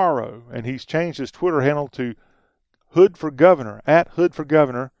tomorrow. And he's changed his Twitter handle to Hood for Governor,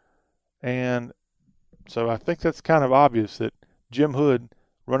 @HoodForGovernor. And so I think that's kind of obvious that Jim Hood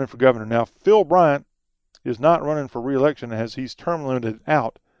running for governor. Now, Phil Bryant is not running for re-election as he's term limited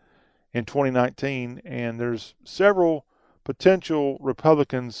out in 2019, and there's several potential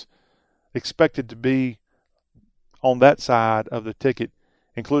Republicans expected to be on that side of the ticket,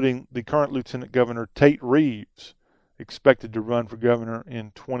 including the current Lieutenant Governor Tate Reeves, expected to run for governor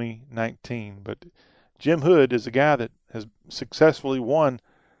in 2019. But Jim Hood is a guy that has successfully won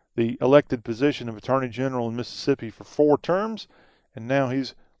the elected position of Attorney General in Mississippi for 4 terms, and now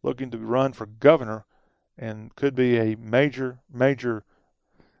he's looking to run for governor and could be a major,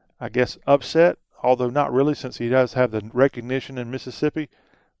 I guess, upset, although not really since he does have the recognition in Mississippi.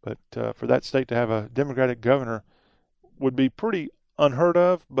 But for that state to have a Democratic governor would be pretty unheard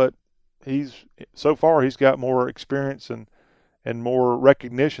of, but so far he's got more experience and more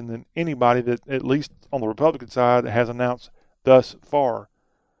recognition than anybody that, at least on the Republican side, has announced thus far.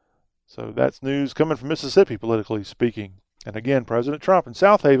 So that's news coming from Mississippi, politically speaking. And again, President Trump in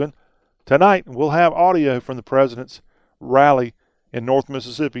South Haven tonight. We'll have audio from the president's rally in North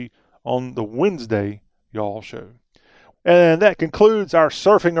Mississippi on the Wednesday Y'all Show. And that concludes our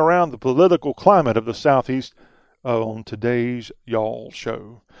surfing around the political climate of the Southeast on today's Y'all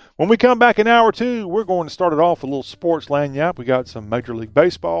Show. When we come back in hour 2, we're going to start it off with a little sports lagniappe. We got some Major League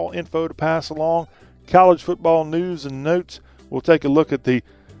Baseball info to pass along, college football news and notes. We'll take a look at the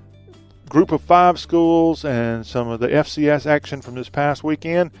Group of 5 schools and some of the FCS action from this past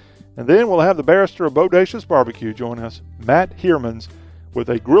weekend. And then we'll have the barrister of Bodacious Barbecue join us, Matt Heermans, with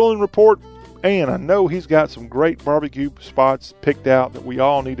a grilling report. And I know he's got some great barbecue spots picked out that we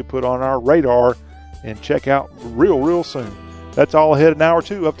all need to put on our radar and check out real soon. That's all ahead in hour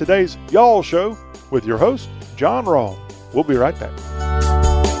 2 of today's Y'all Show with your host, John Rawl. We'll be right back.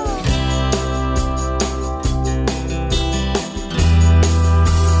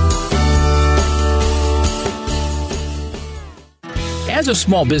 As a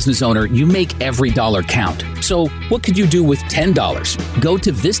small business owner, you make every dollar count. So what could you do with $10? Go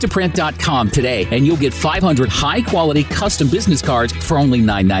to Vistaprint.com today and you'll get 500 high-quality custom business cards for only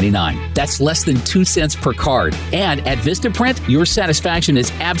 $9.99. That's less than 2 cents per card. And at Vistaprint, your satisfaction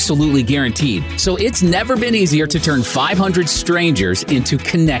is absolutely guaranteed. So it's never been easier to turn 500 strangers into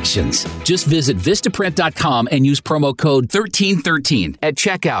connections. Just visit Vistaprint.com and use promo code 1313 at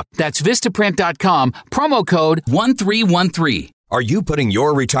checkout. That's Vistaprint.com, promo code 1313. Are you putting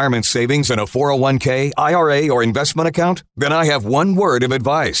your retirement savings in a 401k, IRA, or investment account? Then I have one word of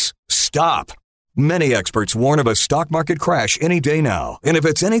advice. Stop. Many experts warn of a stock market crash any day now. And if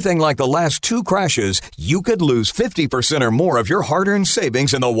it's anything like the last 2 crashes, you could lose 50% or more of your hard-earned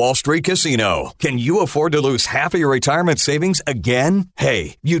savings in the Wall Street casino. Can you afford to lose half of your retirement savings again?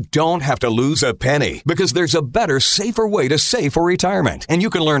 Hey, you don't have to lose a penny because there's a better, safer way to save for retirement. And you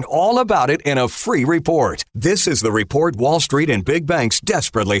can learn all about it in a free report. This is the report Wall Street and big banks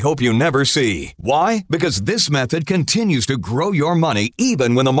desperately hope you never see. Why? Because this method continues to grow your money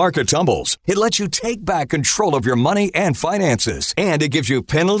even when the market tumbles. It lets you take back control of your money and finances, and it gives you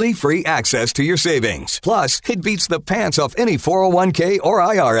penalty-free access to your savings. Plus, it beats the pants off any 401k or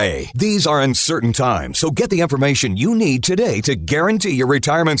IRA. These are uncertain times, so get the information you need today to guarantee your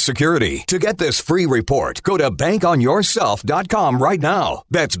retirement security. To get this free report, go to bankonyourself.com right now.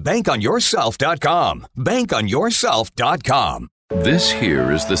 That's bankonyourself.com. bankonyourself.com. This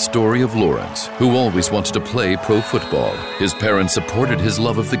here is the story of Lawrence, who always wanted to play pro football. His parents supported his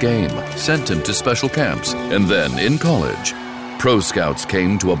love of the game, sent him to special camps, and then, in college, pro scouts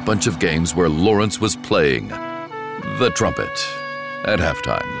came to a bunch of games where Lawrence was playing the trumpet at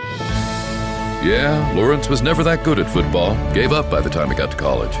halftime. Yeah, Lawrence was never that good at football, gave up by the time he got to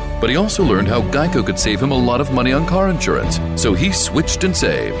college. But he also learned how Geico could save him a lot of money on car insurance, so he switched and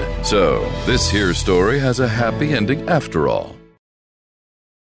saved. So, this here story has a happy ending after all.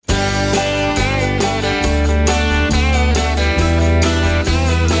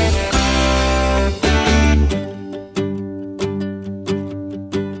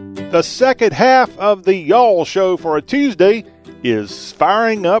 The second half of the Y'all Show for a Tuesday is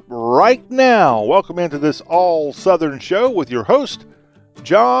firing up right now. Welcome into this all-Southern show with your host,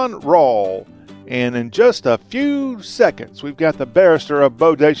 John Rawl. And in just a few seconds, we've got the barrister of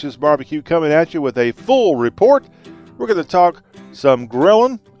Bodacious Barbecue coming at you with a full report. We're going to talk some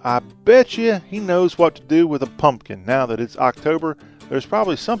grilling. I bet you he knows what to do with a pumpkin. Now that it's October, there's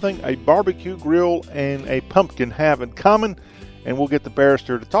probably something a barbecue grill and a pumpkin have in common. And we'll get the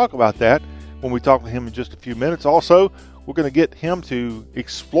barrister to talk about that when we talk to him in just a few minutes. Also, we're going to get him to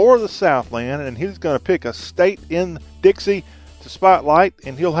explore the Southland, and he's going to pick a state in Dixie to spotlight,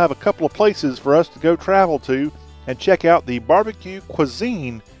 and he'll have a couple of places for us to go travel to and check out the barbecue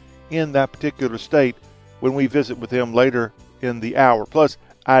cuisine in that particular state when we visit with him later in the hour. Plus,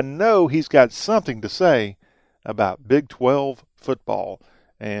 I know he's got something to say about Big 12 football.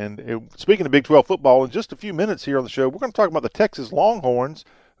 And speaking of Big 12 football, in just a few minutes here on the show, we're going to talk about the Texas Longhorns,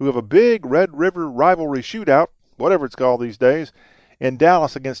 who have a big Red River rivalry shootout, whatever it's called these days, in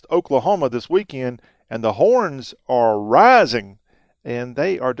Dallas against Oklahoma this weekend. And the Horns are rising, and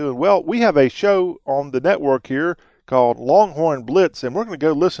they are doing well. We have a show on the network here called Longhorn Blitz, and we're going to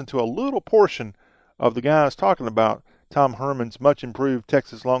go listen to a little portion of the guys talking about Tom Herman's much-improved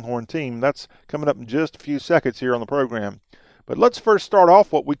Texas Longhorn team. That's coming up in just a few seconds here on the program. But let's first start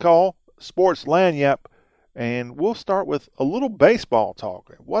off what we call Sports Lagniappe, and we'll start with a little baseball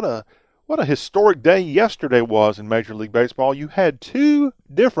talk. What a historic day yesterday was in Major League Baseball. You had two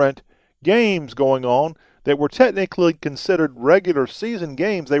different games going on that were technically considered regular season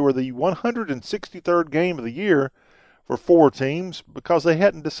games. They were the 163rd game of the year for four teams because they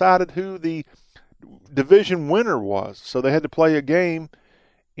hadn't decided who the division winner was. So they had to play a game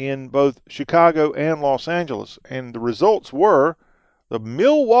in both Chicago and Los Angeles. And the results were the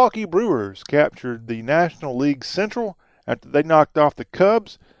Milwaukee Brewers captured the National League Central after they knocked off the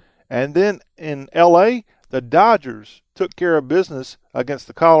Cubs. And then in L.A., the Dodgers took care of business against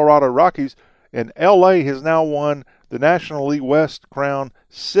the Colorado Rockies. And L.A. has now won the National League West crown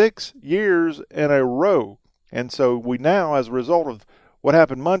 6 years in a row. And so we now, as a result of what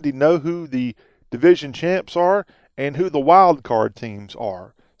happened Monday, know who the division champs are and who the wild card teams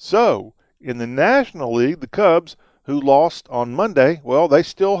are. So, in the National League, the Cubs, who lost on Monday, well, they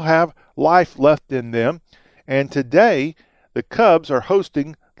still have life left in them. And today, the Cubs are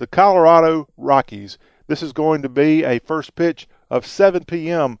hosting the Colorado Rockies. This is going to be a first pitch of 7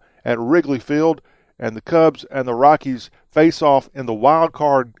 p.m. at Wrigley Field, and the Cubs and the Rockies face off in the wild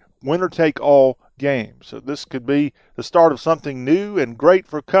card winner-take-all game. So this could be the start of something new and great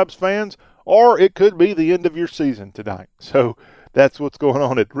for Cubs fans, or it could be the end of your season tonight. So that's what's going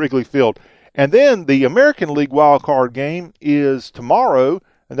on at Wrigley Field. And then the American League wild card game is tomorrow,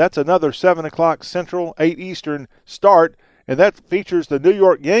 and that's another 7 o'clock Central, 8 Eastern start, and that features the New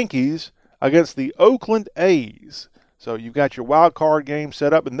York Yankees against the Oakland A's. So you've got your wild card game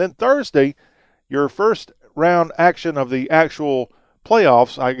set up, and then Thursday, your first round action of the actual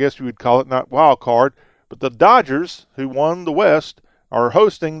playoffs, I guess you would call it, not wild card, but the Dodgers, who won the West, are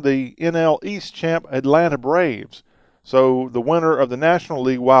hosting the NL East champ Atlanta Braves. So the winner of the National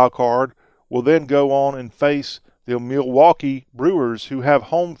League wild card will then go on and face the Milwaukee Brewers, who have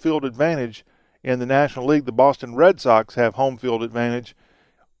home field advantage in the National League. The Boston Red Sox have home field advantage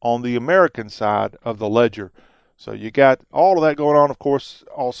on the American side of the ledger. So you got all of that going on. Of course,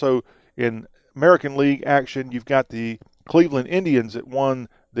 also in American League action, you've got the Cleveland Indians that won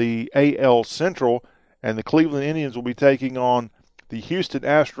the AL Central, and the Cleveland Indians will be taking on the Houston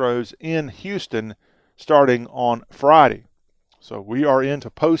Astros in Houston starting on Friday. So we are into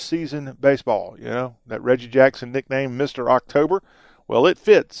postseason baseball. You know, that Reggie Jackson nickname, Mr. October, well, it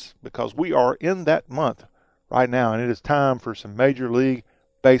fits because we are in that month right now, and it is time for some Major League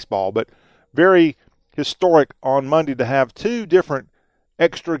Baseball. But very historic on Monday to have two different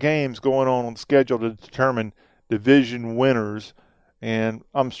extra games going on the schedule to determine division winners. And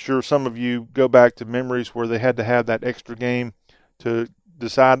I'm sure some of you go back to memories where they had to have that extra game to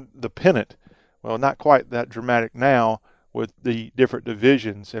decide the pennant. Well, not quite that dramatic now with the different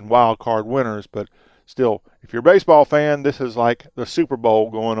divisions and wild card winners, but still, if you're a baseball fan, this is like the Super Bowl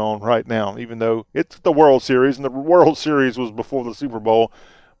going on right now, even though it's the World Series, and the World Series was before the Super Bowl.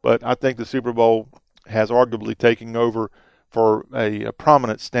 But I think the Super Bowl has arguably taken over for a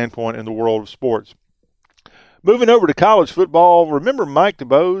prominent standpoint in the world of sports. Moving over to college football, remember Mike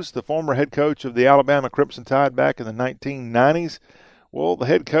DuBose, the former head coach of the Alabama Crimson Tide back in the 1990s? Well, the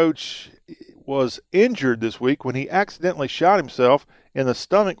head coach was injured this week when he accidentally shot himself in the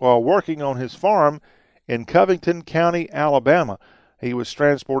stomach while working on his farm in Covington County, Alabama. He was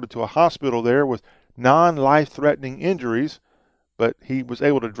transported to a hospital there with non-life-threatening injuries, but he was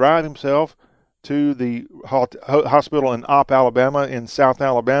able to drive himself to the hospital in Opp, Alabama, in South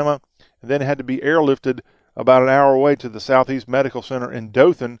Alabama, and then had to be airlifted about an hour away to the Southeast Medical Center in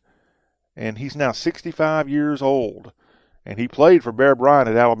Dothan, and he's now 65 years old. And he played for Bear Bryant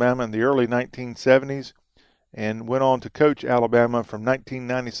at Alabama in the early 1970s and went on to coach Alabama from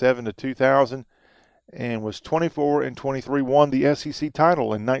 1997 to 2000 and was 24-23, won the SEC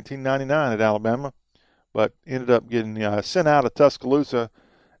title in 1999 at Alabama, but ended up getting sent out of Tuscaloosa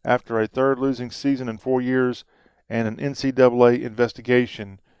after a third losing season in 4 years, and an NCAA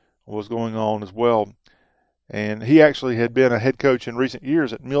investigation was going on as well. And he actually had been a head coach in recent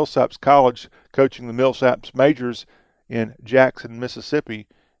years at Millsaps College, coaching the Millsaps Majors in Jackson, Mississippi,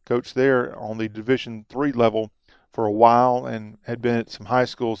 coached there on the Division III level for a while and had been at some high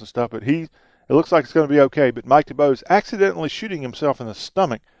schools and stuff. But it looks like it's going to be okay. But Mike DuBose accidentally shooting himself in the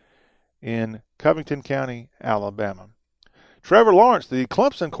stomach in Covington County, Alabama. Trevor Lawrence, the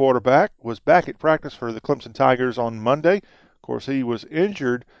Clemson quarterback, was back at practice for the Clemson Tigers on Monday. Of course, he was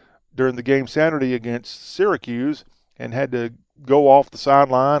injured during the game Saturday against Syracuse and had to go off the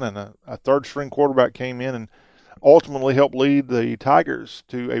sideline, and a third-string quarterback came in and ultimately helped lead the Tigers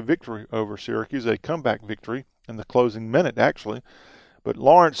to a victory over Syracuse, a comeback victory in the closing minute, actually. But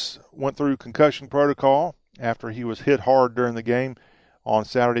Lawrence went through concussion protocol after he was hit hard during the game on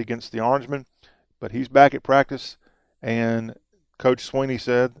Saturday against the Orangemen. But he's back at practice, and Coach Sweeney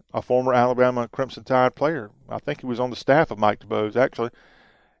said, a former Alabama Crimson Tide player, I think he was on the staff of Mike DuBose, actually,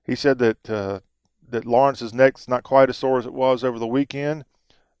 he said that Lawrence's neck's not quite as sore as it was over the weekend.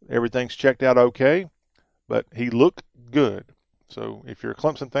 Everything's checked out okay, but he looked good. So if you're a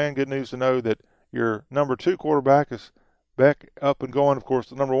Clemson fan, good news to know that your number 2 quarterback is back up and going. Of course,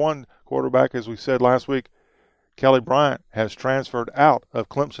 the number 1 quarterback, as we said last week, Kelly Bryant, has transferred out of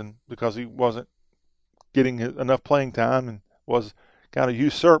Clemson because he wasn't getting enough playing time and was kind of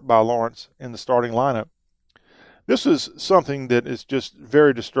usurped by Lawrence in the starting lineup. This is something that is just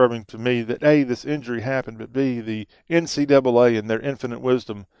very disturbing to me, that A, this injury happened, but B, the NCAA and their infinite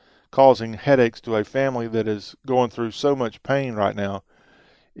wisdom causing headaches to a family that is going through so much pain right now.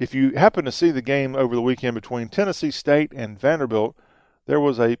 If you happen to see the game over the weekend between Tennessee State and Vanderbilt, there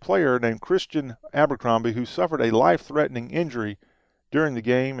was a player named Christian Abercrombie who suffered a life-threatening injury during the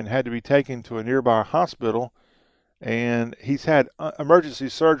game and had to be taken to a nearby hospital. And he's had emergency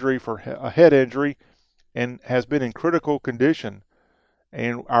surgery for a head injury and has been in critical condition.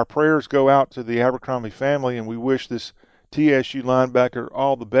 And our prayers go out to the Abercrombie family, and we wish this TSU linebacker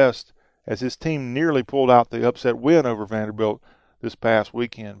all the best as his team nearly pulled out the upset win over Vanderbilt this past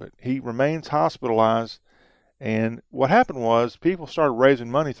weekend. But he remains hospitalized, and what happened was people started raising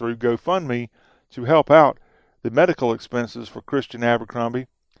money through GoFundMe to help out the medical expenses for Christian Abercrombie,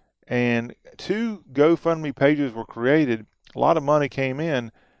 and 2 GoFundMe pages were created. A lot of money came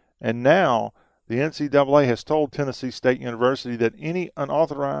in, and now the NCAA has told Tennessee State University that any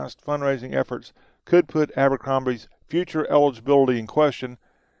unauthorized fundraising efforts could put Abercrombie's future eligibility in question,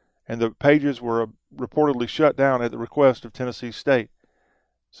 and the pages were reportedly shut down at the request of Tennessee State.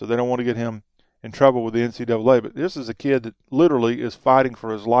 So they don't want to get him in trouble with the NCAA. But this is a kid that literally is fighting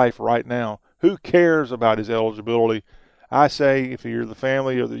for his life right now. Who cares about his eligibility? I say, if you're the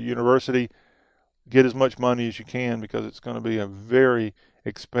family or the university, get as much money as you can, because it's going to be a very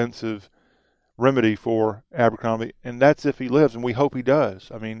expensive remedy for Abercrombie, and that's if he lives, and we hope he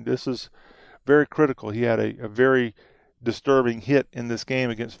does. I mean, this is very critical. He had a very disturbing hit in this game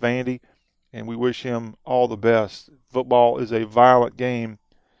against Vandy, and we wish him all the best. Football is a violent game,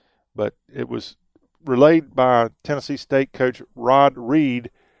 but it was relayed by Tennessee State coach Rod Reed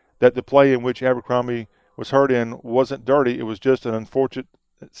that the play in which Abercrombie was hurt in wasn't dirty. It was just an unfortunate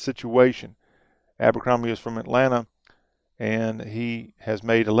situation. Abercrombie is from Atlanta, and he has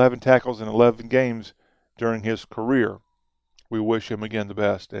made 11 tackles in 11 games during his career. We wish him again the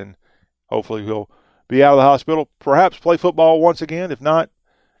best, and hopefully he'll be out of the hospital, perhaps play football once again. If not,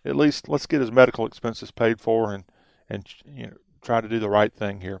 at least let's get his medical expenses paid for and try to do the right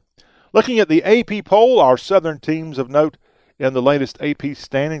thing here. Looking at the AP poll, our Southern teams of note in the latest AP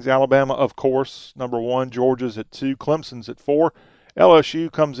standings: Alabama, of course, number 1, Georgia's at 2, Clemson's at 4,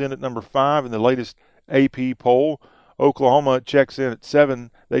 LSU comes in at number 5 in the latest AP poll. Oklahoma checks in at 7.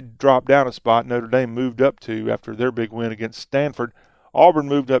 They dropped down a spot. Notre Dame moved up 2 after their big win against Stanford. Auburn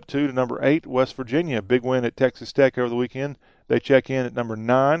moved up 2 to number 8. West Virginia, big win at Texas Tech over the weekend. They check in at number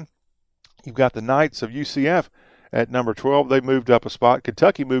 9. You've got the Knights of UCF at number 12. They moved up a spot.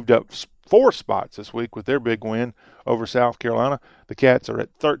 Kentucky moved up 4 spots this week with their big win over South Carolina. The Cats are at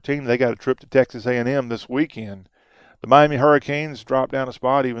 13. They got a trip to Texas A&M this weekend. The Miami Hurricanes dropped down a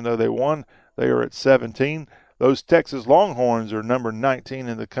spot even though they won. They are at 17. Those Texas Longhorns are number 19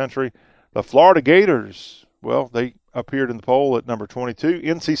 in the country. The Florida Gators, well, they appeared in the poll at number 22.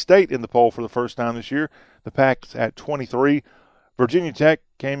 NC State in the poll for the first time this year. The Pack's at 23. Virginia Tech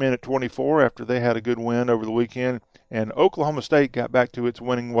came in at 24 after they had a good win over the weekend. And Oklahoma State got back to its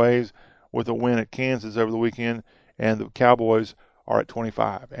winning ways with a win at Kansas over the weekend. And the Cowboys are at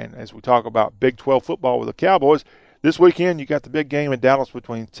 25. And as we talk about Big 12 football with the Cowboys, this weekend you got the big game in Dallas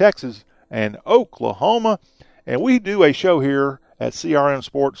between Texas and Oklahoma. And we do a show here at CRM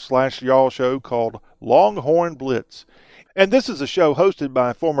Sports / Y'all Show called Longhorn Blitz. And this is a show hosted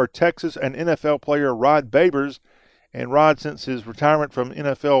by former Texas and NFL player Rod Babers. And Rod, since his retirement from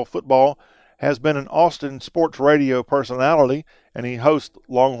NFL football, has been an Austin sports radio personality, and he hosts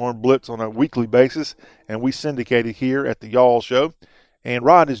Longhorn Blitz on a weekly basis, and we syndicate it here at the Y'all Show. And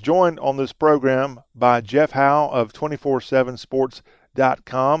Rod is joined on this program by Jeff Howe of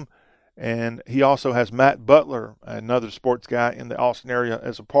 247sports.com. And he also has Matt Butler, another sports guy in the Austin area,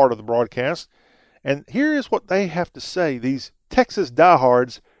 as a part of the broadcast. And here is what they have to say. These Texas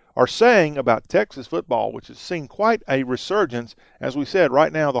diehards are saying about Texas football, which has seen quite a resurgence. As we said,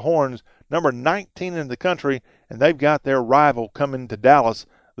 right now the Horns, number 19 in the country, and they've got their rival coming to Dallas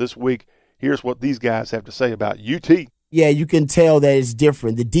this week. Here's what these guys have to say about UT. Yeah, you can tell that it's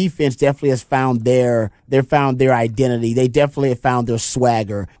different. The defense definitely has found their identity. They definitely have found their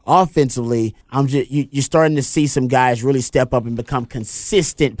swagger. Offensively, you're starting to see some guys really step up and become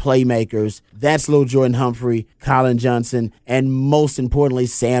consistent playmakers. That's Lil Jordan Humphrey, Colin Johnson, and most importantly,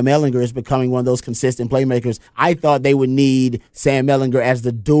 Sam Ehlinger is becoming one of those consistent playmakers. I thought they would need Sam Ehlinger as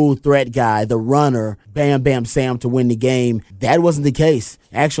the dual threat guy, the runner, Bam Bam Sam to win the game. That wasn't the case.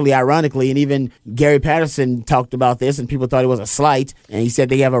 Actually, ironically, and even Gary Patterson talked about this, and people thought it was a slight, and he said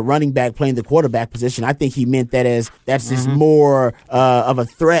they have a running back playing the quarterback position. I think he meant that as that's just more of a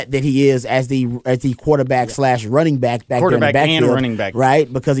threat than he is as the quarterback / running back back there in the backfield, and running back,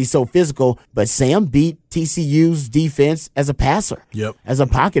 right? Because he's so physical. But Sam beat TCU's defense as a passer, as a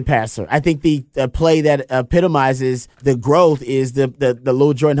pocket passer. I think the play that epitomizes the growth is the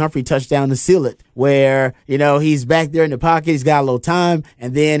Lil Jordan Humphrey touchdown to seal it, where he's back there in the pocket, he's got a little time,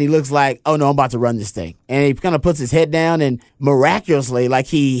 and then he looks like, oh no, I'm about to run this thing, and he kind of puts his head down, and miraculously, like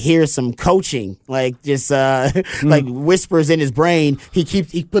he hears some coaching, like just like whispers in his brain.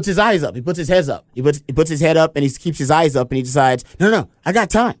 He puts his eyes up, he puts his head up, he puts his head up, and he keeps his eyes up, and he decides, no, I got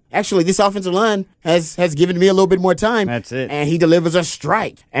time. Actually, this offensive line has given me a little bit more time. That's it. And he delivers a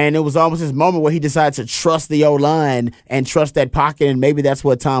strike. And it was almost this moment where he decides to trust the O-line and trust that pocket. And maybe that's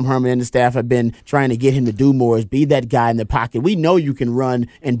what Tom Herman and the staff have been trying to get him to do more, is be that guy in the pocket. We know you can run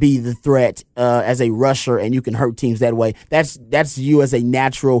and be the threat as a rusher, and you can hurt teams that way. That's you as a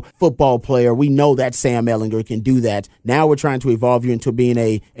natural football player. We know that Sam Ehlinger can do that. Now we're trying to evolve you into being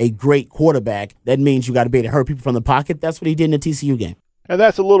a great quarterback. That means you got to be able to hurt people from the pocket. That's what he did in the TCU game. And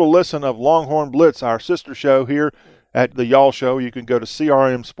that's a little listen of Longhorn Blitz, our sister show here at the Y'all Show. You can go to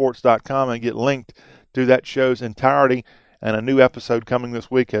crmsports.com and get linked to that show's entirety, and a new episode coming this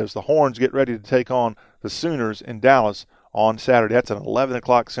week as the Horns get ready to take on the Sooners in Dallas on Saturday. That's an 11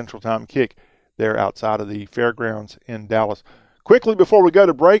 o'clock Central Time kick there outside of the fairgrounds in Dallas. Quickly before we go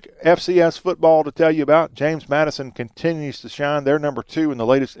to break, FCS football to tell you about. James Madison continues to shine. They're number 2 in the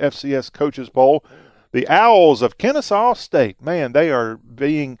latest FCS Coaches Poll. The Owls of Kennesaw State, man,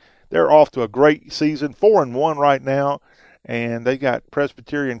 they're off to a great season, 4-1 right now, and they got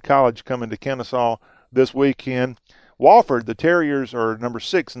Presbyterian College coming to Kennesaw this weekend. Wofford, the Terriers, are number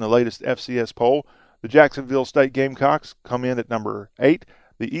 6 in the latest FCS poll. The Jacksonville State Gamecocks come in at number 8.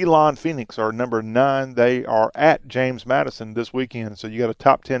 The Elon Phoenix are number 9. They are at James Madison this weekend, so you got a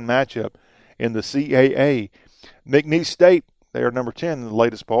top 10 matchup in the CAA. McNeese State, they are number 10 in the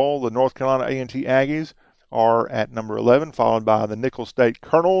latest poll. The North Carolina A&T Aggies are at number 11, followed by the Nicholls State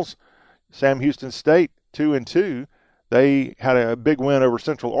Colonels. Sam Houston State, 2-2. They had a big win over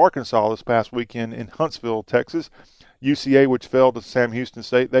Central Arkansas this past weekend in Huntsville, Texas. UCA, which fell to Sam Houston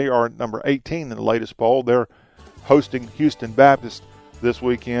State, they are at number 18 in the latest poll. They're hosting Houston Baptist this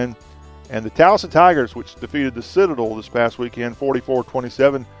weekend. And the Towson Tigers, which defeated the Citadel this past weekend,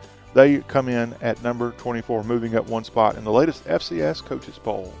 44-27, they come in at number 24, moving up one spot in the latest FCS Coaches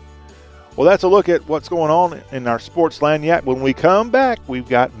Poll. Well, that's a look at what's going on in our sports land yet. When we come back, we've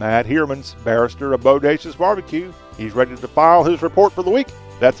got Matt Heermans, barrister of Bodacious Barbecue. He's ready to file his report for the week.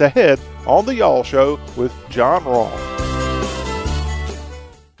 That's ahead on the Y'all Show with John Rawl.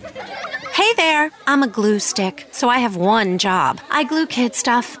 Hey there, I'm a glue stick, so I have one job. I glue kid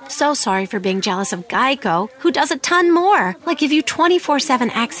stuff. So sorry for being jealous of Geico, who does a ton more, like give you 24/7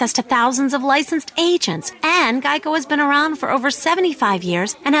 access to thousands of licensed agents. And Geico has been around for over 75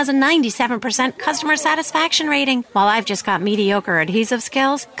 years and has a 97% customer satisfaction rating. While I've just got mediocre adhesive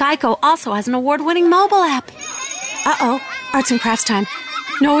skills, Geico also has an award-winning mobile app. Uh-oh, arts and crafts time.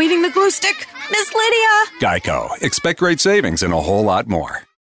 No eating the glue stick, Miss Lydia! Geico. Expect great savings and a whole lot more.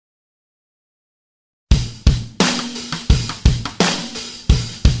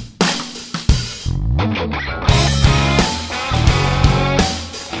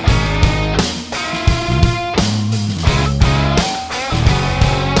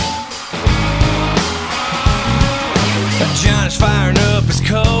 John's firing up his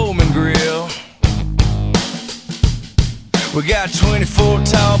Coleman grill. We got 24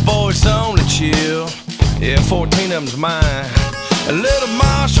 tall boys on the chill. Yeah, 14 of them's mine. A little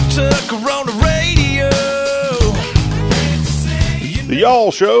Marshall Tucker on the radio. The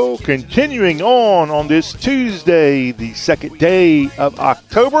Y'all Show continuing on this Tuesday, the second day of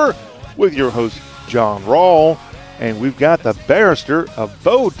October, with your host, John Rawl. And we've got the barrister of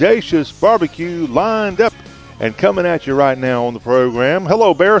Bodacious Barbecue lined up and coming at you right now on the program.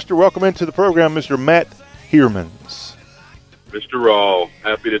 Hello, barrister. Welcome into the program, Mr. Matt Heermans. Mr. Rawl,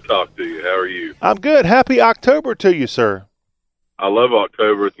 happy to talk to you. How are you? I'm good. Happy October to you, sir. I love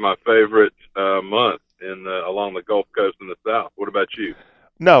October. It's my favorite month along the Gulf Coast in the South. What about you?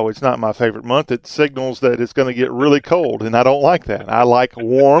 No, it's not my favorite month. It signals that it's going to get really cold, and I don't like that. I like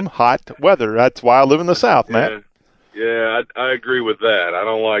warm, hot weather. That's why I live in the South, Matt. Yeah, I agree with that. I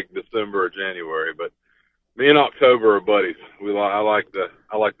don't like December or January, but me and October are buddies. I like the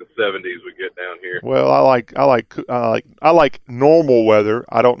 70s we get down here. Well, I like normal weather.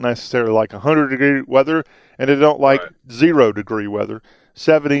 I don't necessarily like 100-degree weather, and I don't like 0-degree weather.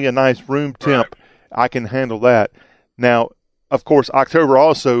 70, a nice room temp, I can handle that. Now, of course, October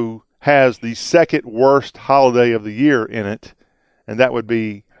also has the second worst holiday of the year in it, and that would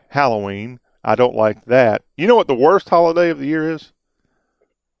be Halloween. I don't like that. You know what the worst holiday of the year is?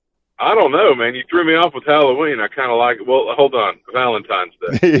 I don't know, man. You threw me off with Halloween. I kind of like it. Well, hold on. Valentine's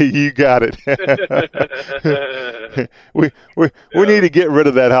Day. You got it. we need to get rid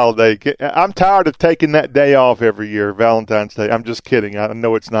of that holiday. I'm tired of taking that day off every year, Valentine's Day. I'm just kidding. I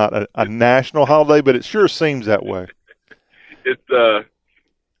know it's not a national holiday, but it sure seems that way. It's, my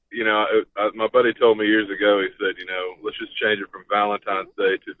buddy told me years ago, he said, let's just change it from Valentine's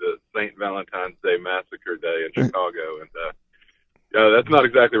Day to the St. Valentine's Day Massacre Day in Chicago. And, that's not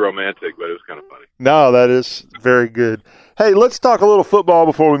exactly romantic, but it was kind of funny. No, that is very good. Hey, let's talk a little football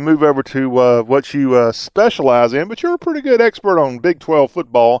before we move over to what you specialize in. But you're a pretty good expert on Big 12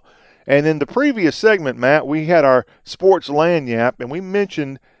 football. And in the previous segment, Matt, we had our sports lagniappe, and we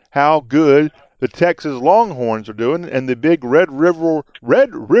mentioned how good the Texas Longhorns are doing, and the big Red River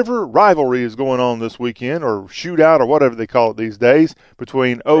rivalry is going on this weekend, or shootout, or whatever they call it these days,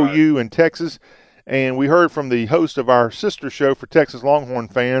 between OU and Texas. And we heard from the host of our sister show for Texas Longhorn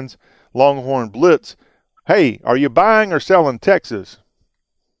fans, Longhorn Blitz. Hey, are you buying or selling Texas?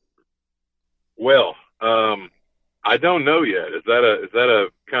 Well, I don't know yet. Is that a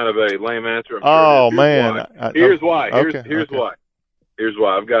kind of a lame answer? Here's why. Here's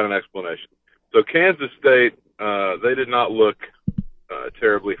why. I've got an explanation. So Kansas State, they did not look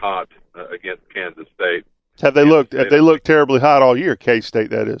terribly hot against Kansas State. Have they looked terribly hot all year?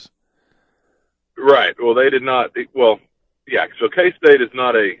 K-State, that is. Right. Well, they did not. Well, yeah. So K-State is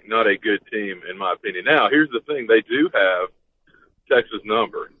not a good team in my opinion. Now, here's the thing: they do have Texas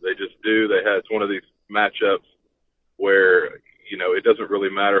number. They just do. It's one of these matchups where it doesn't really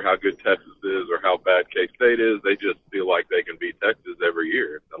matter how good Texas is or how bad K-State is. They just feel like they can beat Texas every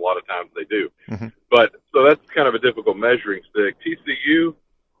year. A lot of times they do. Mm-hmm. But so that's kind of a difficult measuring stick. TCU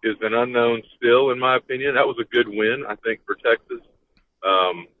is an unknown still, in my opinion. That was a good win, I think, for Texas.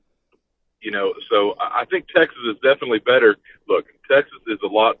 So I think Texas is definitely better. Look, Texas is a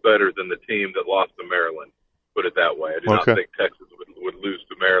lot better than the team that lost to Maryland, put it that way. I do not think Texas would lose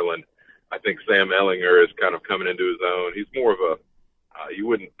to Maryland. I think Sam Ehlinger is kind of coming into his own. He's more of a you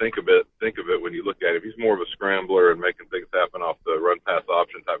wouldn't think of it when you look at him. He's more of a scrambler and making things happen off the run-pass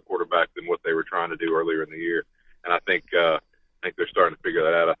option type quarterback than what they were trying to do earlier in the year. And I think they're starting to figure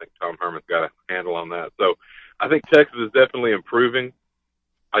that out. I think Tom Herman's got a handle on that. So I think Texas is definitely improving.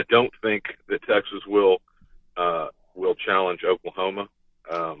 I don't think that Texas will challenge Oklahoma.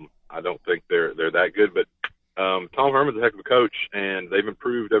 I don't think they're that good, but Tom Herman's a heck of a coach, and they've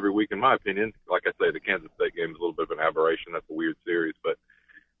improved every week, in my opinion. Like I say, the Kansas State game is a little bit of an aberration. That's a weird series, but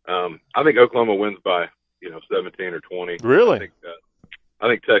I think Oklahoma wins by 17 or 20. Really? I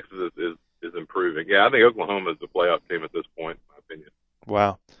think Texas is improving. Yeah, I think Oklahoma is the playoff team at this point, in my opinion.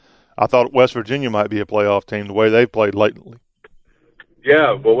 Wow. I thought West Virginia might be a playoff team the way they've played lately.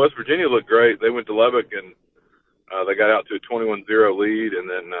 Yeah, well, West Virginia looked great. They went to Lubbock, and they got out to a 21-0 lead, and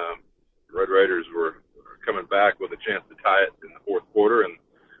then Red Raiders were coming back with a chance to tie it in the fourth quarter, and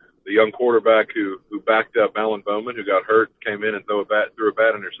the young quarterback who backed up Alan Bowman, who got hurt, came in and threw a bad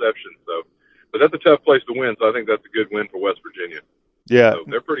interception. So, but that's a tough place to win, so I think that's a good win for West Virginia. Yeah. So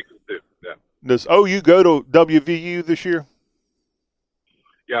they're pretty good, too. Yeah. Does OU go to WVU this year?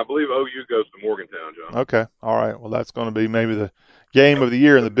 Yeah, I believe OU goes to Morgantown, John. Okay. All right. Well, that's going to be maybe the game of the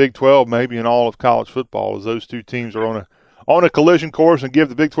year in the Big 12, maybe in all of college football, as those two teams are on a collision course. And give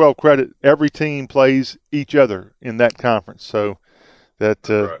the Big 12 credit, every team plays each other in that conference. So that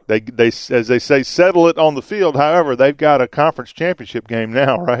right. they as they say, settle it on the field. However, they've got a conference championship game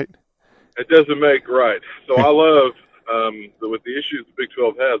now, right? It doesn't make right. So I love with the issues the Big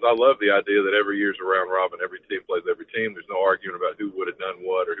 12 has, I love the idea that every year's a round robin. Every team plays every team. There's no arguing about who would have done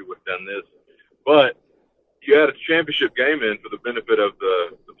what or who would have done this. But you add a championship game in for the benefit of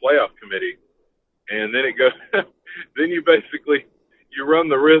the playoff committee, and then it goes. Then you run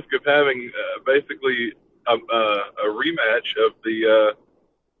the risk of having basically a rematch of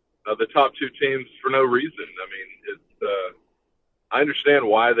the top two teams for no reason. I mean, it's I understand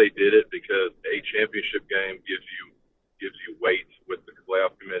why they did it, because a championship game gives you weight with the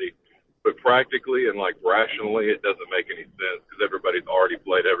playoff committee, but practically and rationally, it doesn't make any sense because everybody's already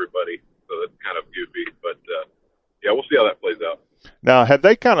played everybody, so that's kind of goofy. But yeah, we'll see how that plays out. Now, have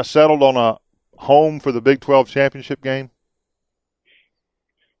they kind of settled on a home for the Big 12 championship game?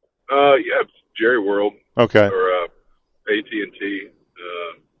 Yeah, it's Jerry World. Okay. Or AT&T,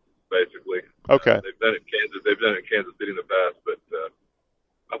 basically. Okay. They've done it in Kansas. They've done it in Kansas City in the past, but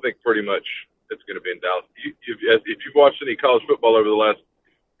I think pretty much it's going to be in Dallas. If you've watched any college football over the last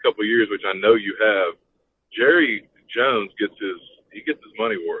couple of years, which I know you have, Jerry Jones gets his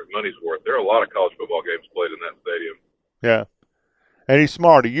money's worth. There are a lot of college football games played in that stadium. Yeah, and he's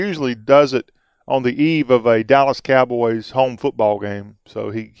smart. He usually does it on the eve of a Dallas Cowboys home football game, so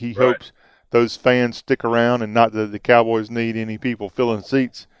he right. hopes those fans stick around, and not that the Cowboys need any people filling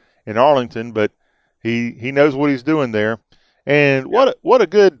seats in Arlington, but he knows what he's doing there. And what a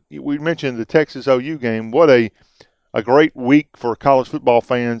good, we mentioned the Texas OU game, what a great week for college football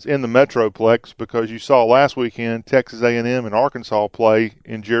fans in the Metroplex, because you saw last weekend Texas A&M and Arkansas play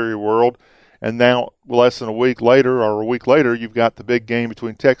in Jerry World, and now less than a week later, you've got the big game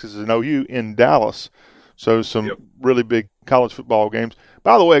between Texas and OU in Dallas. So some really big college football games.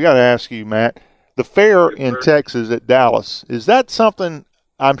 By the way, I got to ask you, Matt, the fair in Texas at Dallas, is that something?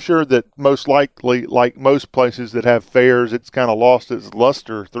 I'm sure that most likely, like most places that have fairs, it's kind of lost its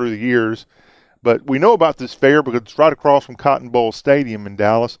luster through the years. But we know about this fair because it's right across from Cotton Bowl Stadium in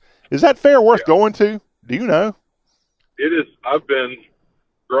Dallas. Is that fair worth going to? Do you know? It is. I've been,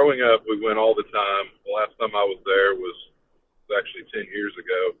 growing up, we went all the time. The last time I was there was actually 10 years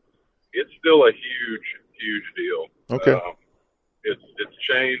ago. It's still a huge, huge deal. Okay. It's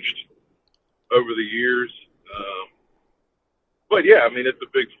changed over the years. But, yeah, I mean, it's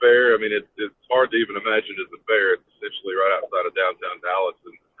a big fair. I mean, it's hard to even imagine it's a fair. It's essentially right outside of downtown Dallas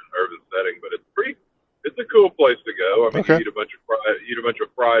in an urban setting. But it's a cool place to go. I mean, you eat a bunch of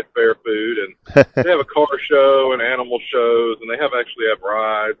fried fair food, and they have a car show and animal shows, and they actually have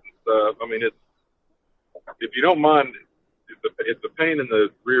rides and stuff. I mean, if you don't mind, it's a pain in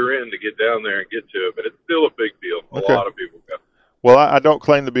the rear end to get down there and get to it, but it's still a big deal. A lot of people go. Well, I don't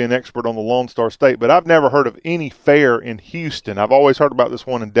claim to be an expert on the Lone Star State, but I've never heard of any fair in Houston. I've always heard about this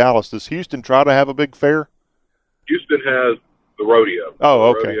one in Dallas. Does Houston try to have a big fair? Houston has the rodeo. Oh,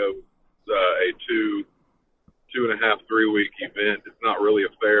 okay. The rodeo is a 2.5, 3 week event. It's not really a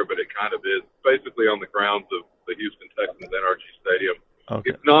fair, but it kind of is. Basically on the grounds of the Houston Texans NRG Stadium.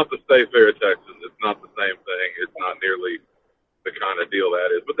 Okay. It's not the State Fair of Texas. It's not the same thing. It's not nearly the kind of deal that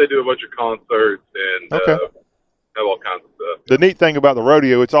is. But they do a bunch of concerts and have all kinds of stuff. The neat thing about the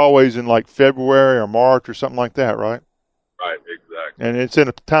rodeo, it's always in February or March or something like that, right? Right, exactly. And it's in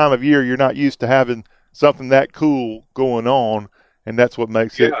a time of year you're not used to having something that cool going on, and that's what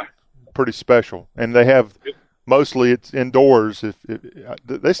makes it pretty special. And they have mostly it's indoors.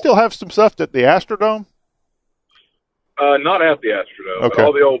 They still have some stuff at the Astrodome? Not at the Astrodome, but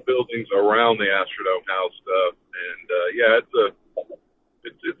all the old buildings around the Astrodome house stuff. And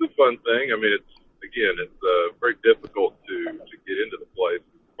it's a fun thing. I mean, it's very difficult to get into the place.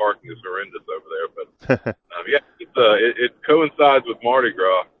 Yeah, it coincides with Mardi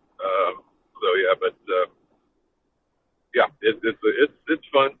Gras. So yeah, but yeah, it's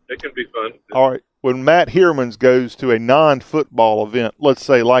fun. It can be fun. All right. When Matt Heermans goes to a non-football event, let's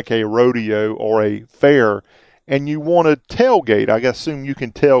say like a rodeo or a fair, and you want to tailgate, I assume you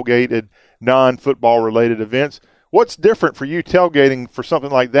can tailgate at non-football related events. What's different for you tailgating for something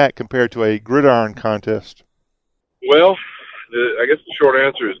like that compared to a gridiron contest? Well, I guess the short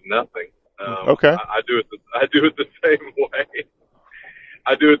answer is nothing. Okay. I do it the same way.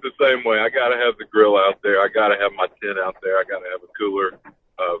 I do it the same way. I got to have the grill out there. I got to have my tent out there. I got to have a cooler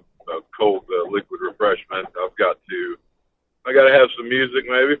of cold liquid refreshment. I got to have some music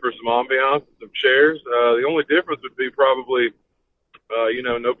maybe for some ambiance, some chairs. The only difference would be probably,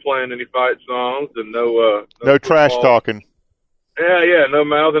 no playing any fight songs and no trash talking. Yeah, no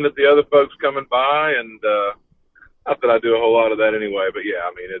mouthing at the other folks coming by, and not that I do a whole lot of that anyway. But yeah,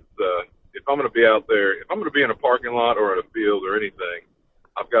 I mean, it's if I'm going to be out there, if I'm going to be in a parking lot or in a field or anything,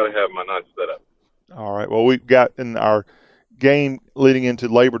 I've got to have my nice setup. All right. Well, we've got in our game leading into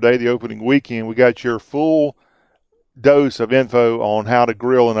Labor Day, the opening weekend, we got your full dose of info on how to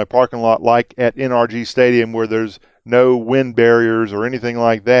grill in a parking lot like at NRG Stadium where there's no wind barriers or anything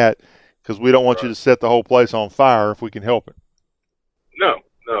like that, because we don't want you to set the whole place on fire if we can help it.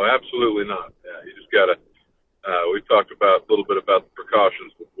 No, absolutely not. Yeah, you just got to we've talked about a little bit about the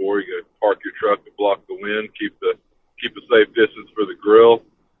precautions before. You got to park your truck to block the wind, keep a safe distance for the grill,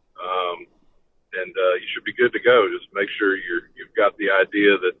 and you should be good to go. Just make sure you've got the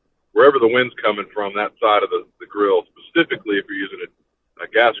idea that wherever the wind's coming from, that side of the grill, specifically if you're using a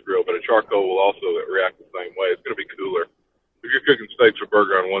gas grill, but a charcoal will also react the same way. It's going to be cooler. If you're cooking steaks or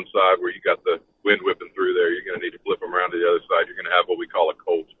burger on one side where you got the wind whipping through there, you're going to need to flip them around to the other side. You're going to have what we call a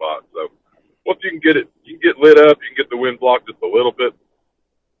cold spot. So once you can get lit up, you can get the wind blocked just a little bit,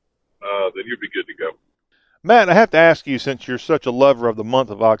 then you'll be good to go. Matt, I have to ask you, since you're such a lover of the month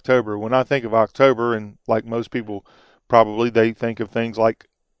of October, when I think of October, and like most people probably, they think of things like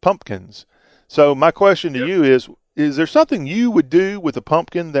pumpkins. So my question to you is there something you would do with a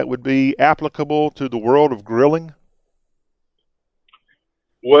pumpkin that would be applicable to the world of grilling?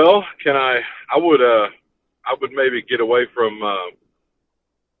 Well, I would maybe get away from, I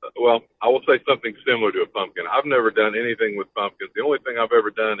will say something similar to a pumpkin. I've never done anything with pumpkins. The only thing I've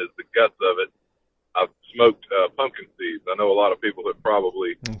ever done is the guts of it. I've smoked pumpkin seeds. I know a lot of people have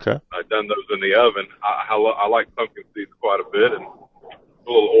probably done those in the oven. I like pumpkin seeds quite a bit, and a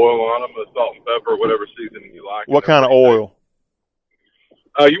little oil on them, salt and pepper, whatever seasoning you like. What kind of oil?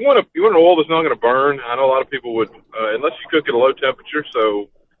 You want an oil that's not going to burn. I know a lot of people would, unless you cook at a low temperature. So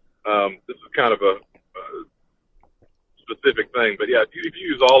this is kind of a specific thing. But yeah, if you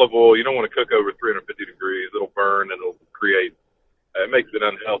use olive oil, you don't want to cook over 350 degrees. It'll burn and it'll create. It makes it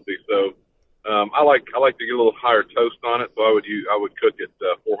unhealthy. So I like to get a little higher toast on it. So I would cook it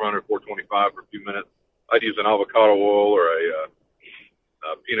 400, 425 for a few minutes. I'd use an avocado oil or a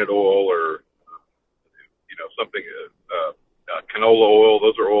peanut oil or something. Canola oil.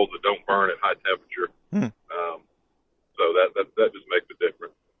 Those are oils that don't burn at high temperature. So that just makes a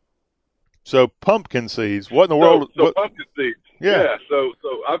difference. So pumpkin seeds. What in the world? So pumpkin seeds. Yeah. So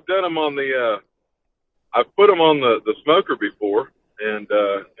I've done them on I've put them on the smoker before and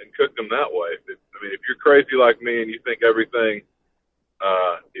cooked them that way. If you're crazy like me and you think everything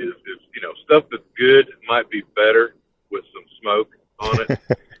is stuff that's good might be better with some smoke on it,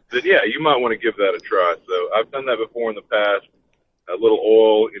 then yeah, you might want to give that a try. So I've done that before in the past. A little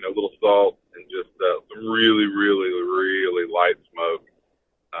oil, a little salt, and just some really, really, really light smoke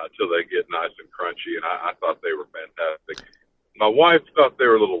till they get nice and crunchy. And I thought they were fantastic. My wife thought they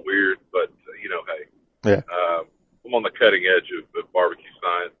were a little weird, but hey, yeah. I'm on the cutting edge of barbecue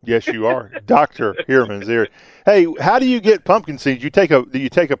science. Yes, you are, Dr. Heermans here. Hey, how do you get pumpkin seeds? Do you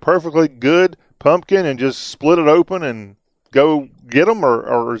take a perfectly good pumpkin and just split it open and go get them,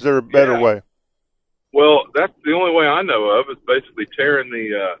 or is there a better way? Well, that's the only way I know of. Is basically tearing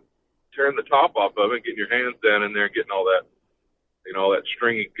the top off of it, getting your hands down in there, and getting all that, all that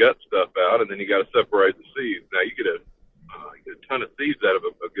stringy gut stuff out, and then you got to separate the seeds. Now you get a ton of seeds out of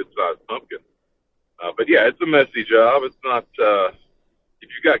a good sized pumpkin. But yeah, it's a messy job. It's not. If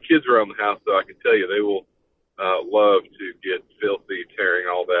you got kids around the house, though, I can tell you they will love to get filthy tearing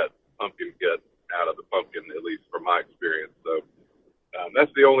all that pumpkin gut out of the pumpkin. At least from my experience. So.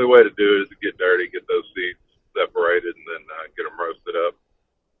 That's the only way to do it is to get dirty, get those seeds separated, and then get them roasted up.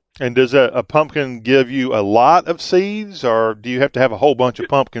 And does a pumpkin give you a lot of seeds, or do you have to have a whole bunch of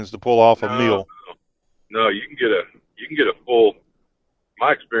pumpkins to pull off a meal? No, you can get a full.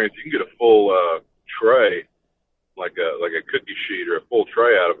 My experience, you can get a full tray like a cookie sheet or a full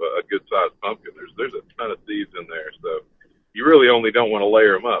tray out of a good sized pumpkin. There's a ton of seeds in there, so you really only don't want to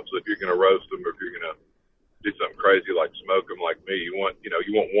layer them up. So if you're going to roast them, or if you're going to do something crazy like smoke them, like me, you want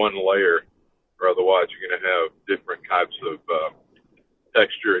one layer, or otherwise you're going to have different types of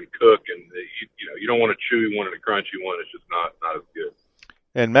texture and cook, and you don't want a chewy one and a crunchy one. It's just not as good.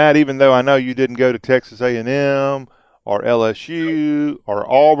 And Matt, even though I know you didn't go to Texas A&M or LSU or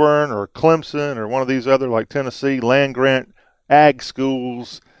Auburn or Clemson or one of these other like Tennessee land-grant ag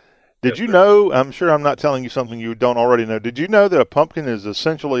schools, did you know, I'm sure I'm not telling you something you don't already know, did you know that a pumpkin is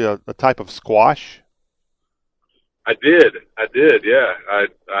essentially a type of squash? I did, yeah.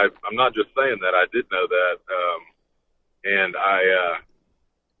 I'm not just saying that. I did know that. And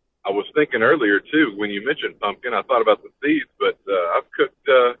I was thinking earlier, too, when you mentioned pumpkin, I thought about the seeds, but I've cooked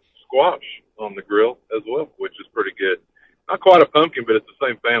squash on the grill as well, which is pretty good. Not quite a pumpkin, but it's the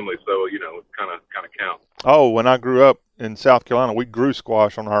same family, so, it kind of counts. Oh, when I grew up in South Carolina, we grew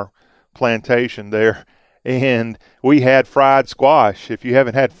squash on our plantation there, and we had fried squash. If you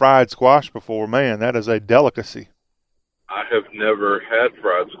haven't had fried squash before, man, that is a delicacy. I have never had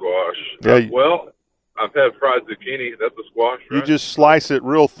fried squash. Yeah, well, I've had fried zucchini. That's a squash, right? You just slice it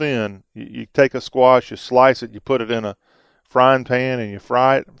real thin. You take a squash, you slice it, you put it in a frying pan, and you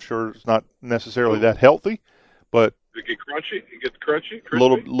fry it. I'm sure it's not necessarily that healthy, but does it get crunchy? It gets crunchy?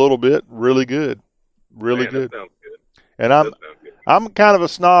 Little bit. Really good. Really Man, good. That sounds good. And I'm kind of a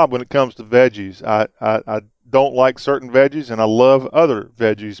snob when it comes to veggies. I don't like certain veggies, and I love other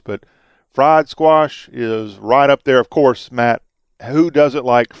veggies, but fried squash is right up there. Of course, Matt, who doesn't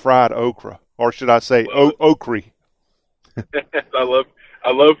like fried okra? Or should I say okra? I love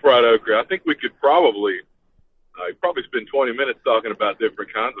fried okra. I think we could probably spend 20 minutes talking about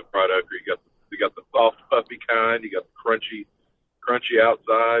different kinds of fried okra. You got the soft, puffy kind. You got the crunchy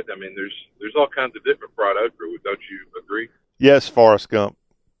outside. I mean, there's all kinds of different fried okra. Don't you agree? Yes, Forrest Gump.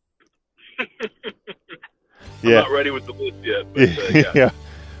 I'm not ready with the list yet. But, yeah.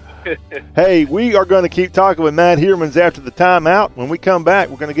 Hey, we are going to keep talking with Matt Heermans after the timeout. When we come back,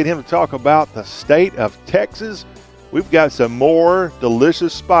 we're going to get him to talk about the state of Texas. We've got some more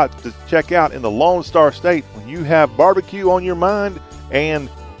delicious spots to check out in the Lone Star State when you have barbecue on your mind. And,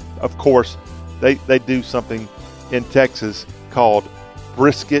 of course, they do something in Texas called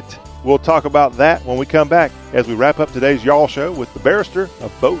brisket. We'll talk about that when we come back as we wrap up today's Y'all Show with the barrister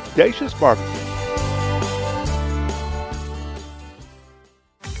of Bodacious Barbecue.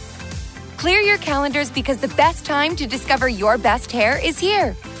 Clear your calendars because the best time to discover your best hair is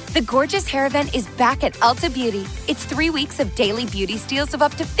here. The Gorgeous Hair Event is back at Ulta Beauty. It's 3 weeks of daily beauty steals of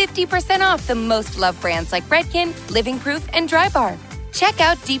up to 50% off the most loved brands like Redken, Living Proof, and Drybar. Check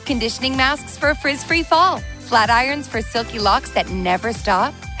out deep conditioning masks for a frizz-free fall, flat irons for silky locks that never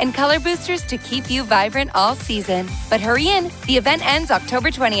stop, and color boosters to keep you vibrant all season. But hurry in, the event ends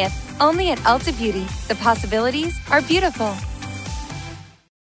October 20th, only at Ulta Beauty. The possibilities are beautiful.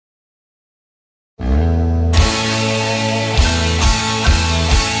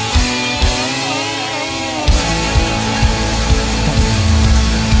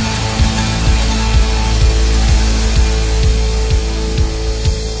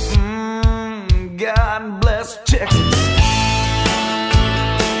 God bless Texas.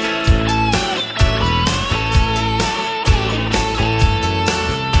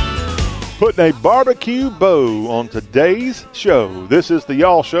 Putting a barbecue bow on today's show. This is the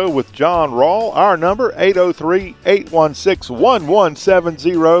Y'all Show with John Rawl. Our number,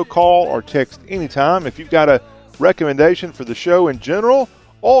 803-816-1170. Call or text anytime if you've got a recommendation for the show in general,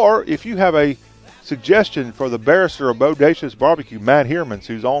 or if you have a suggestion for the barrister of Bodacious Barbecue, Matt Heermans,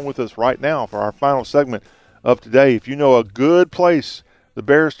 who's on with us right now for our final segment of today. If you know a good place the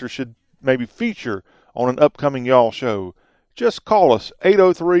barrister should maybe feature on an upcoming Y'all Show, just call us,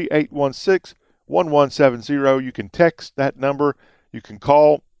 803-816-1170. You can text that number. You can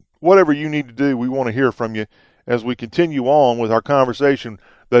call. Whatever you need to do, we want to hear from you as we continue on with our conversation.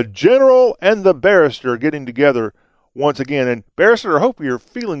 The General and the barrister getting together once again. And, barrister, I hope your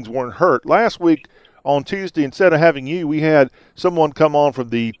feelings weren't hurt. Last week on Tuesday, instead of having you, we had someone come on from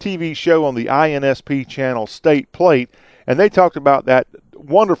the TV show on the INSP channel, State Plate, and they talked about that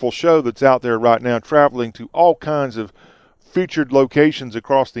wonderful show that's out there right now, traveling to all kinds of featured locations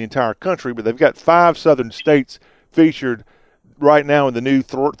across the entire country. But they've got 5 southern states featured right now in the new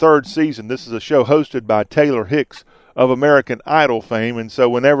third season. This is a show hosted by Taylor Hicks of American Idol fame, and so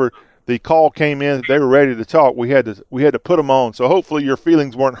whenever the call came in, they were ready to talk. We had to put them on. So hopefully your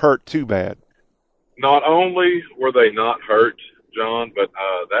feelings weren't hurt too bad. Not only were they not hurt, John, but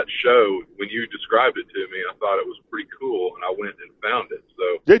that show, when you described it to me, I thought it was pretty cool, and I went and found it.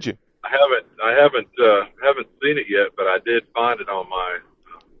 So did you? I haven't seen seen it yet, but I did find it on my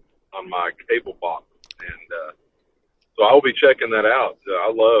cable box, and so I'll be checking that out.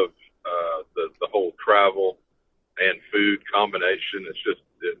 I love the whole travel and food combination. It's just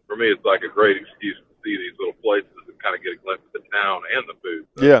for me, it's like a great excuse to see these little places and kind of get a glimpse of the town and the food.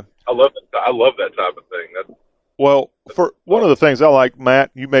 So yeah, I love that type of thing. Well, for one of the things I like,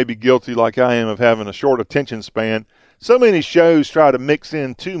 Matt, you may be guilty like I am of having a short attention span. So many shows try to mix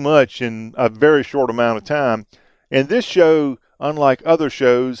in too much in a very short amount of time. And this show, unlike other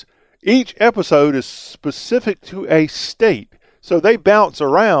shows, each episode is specific to a state. So they bounce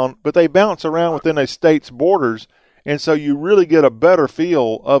around, but they bounce around within a state's borders. And so you really get a better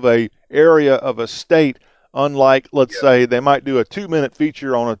feel of a area of a state, unlike, let's say, they might do a 2-minute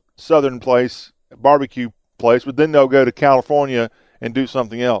feature on a southern place, barbecue place, but then they'll go to California and do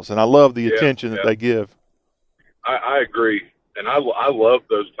something else. And I love the attention that they give. I agree, and I love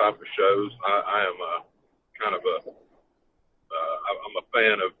those type of shows. I am I'm a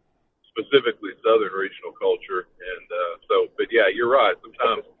fan of specifically Southern regional culture, and but yeah, you're right.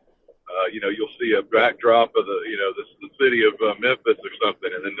 Sometimes you'll see a backdrop of the city of Memphis or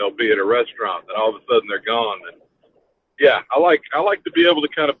something, and then they'll be at a restaurant, and all of a sudden they're gone. And yeah, I like to be able to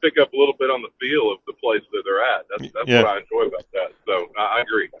kind of pick up a little bit on the feel of the place that they're at. That's what I enjoy about that. So I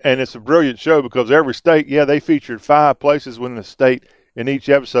agree. And it's a brilliant show because every state, they featured 5 places within the state in each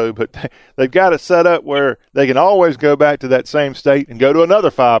episode, but they've got it set up where they can always go back to that same state and go to another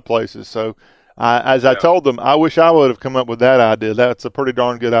 5 places. So I told them, I wish I would have come up with that idea. That's a pretty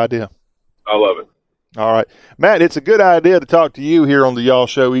darn good idea. I love it. All right. Matt, it's a good idea to talk to you here on the Y'all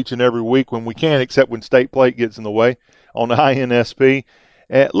Show each and every week when we can, except when State Plate gets in the way on the INSP.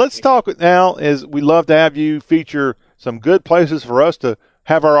 Let's talk now, as we love to have you feature some good places for us to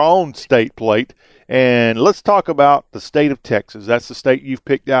have our own State Plate. And let's talk about the state of Texas. That's the state you've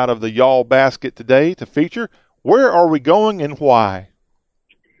picked out of the Y'all basket today to feature. Where are we going and why?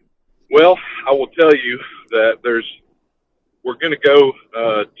 Well, I will tell you that we're going to go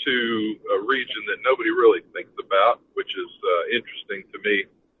to a region that nobody really thinks about, which is interesting to me.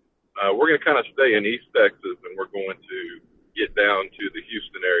 We're going to kind of stay in East Texas, and we're going to get down to the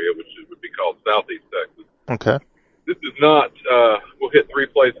Houston area, which would be called Southeast Texas. Okay. This is not. We'll hit 3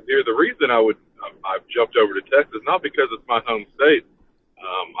 places here. The reason I've jumped over to Texas, not because it's my home state.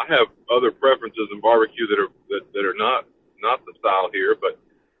 I have other preferences in barbecue that are not the style here, but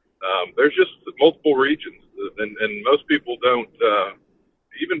there's just multiple regions, and most people don't.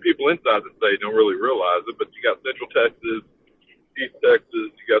 Even people inside the state don't really realize it. But you got Central Texas, East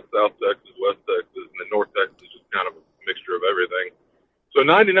Texas, you got South Texas, West Texas, and then North Texas, just kind of a mixture of everything. So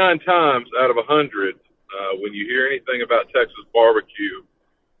 99 times out of 100, when you hear anything about Texas barbecue,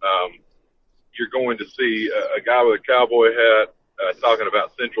 you're going to see a guy with a cowboy hat talking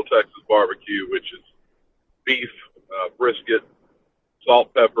about Central Texas barbecue, which is beef, brisket,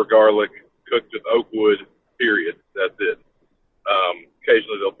 salt, pepper, garlic, cooked with oak wood, period. That's it.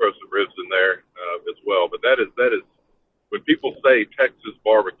 Occasionally they'll throw some ribs in there as well. But that is when people say Texas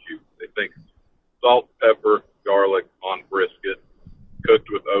barbecue, they think salt, pepper, garlic on brisket, cooked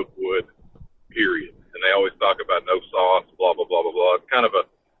with oak wood, period. And they always talk about no sauce, blah, blah, blah, blah, blah. It's kind of a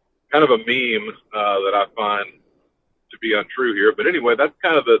meme that I find to be untrue here. But anyway, that's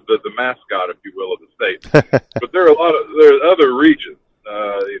kind of the mascot, if you will, of the state. But there are other regions,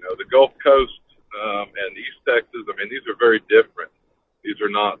 the Gulf Coast and East Texas. I mean, these are very different. These are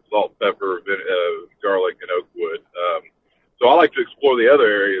not salt, pepper, garlic, and oak wood. So I like to explore the other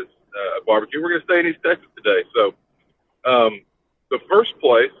areas of barbecue. We're going to stay in East Texas today. So the first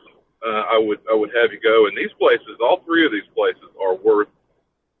place I would have you go, and these places, all 3 of these places are worth,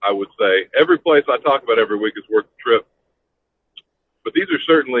 I would say, every place I talk about every week is worth the trip. But these are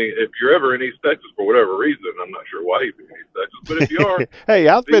certainly, if you're ever in East Texas for whatever reason, I'm not sure why you've been in East Texas, but if you are. Hey,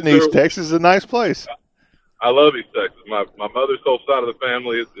 I've been to East Texas. It's a nice place. I love East Texas. My mother's whole side of the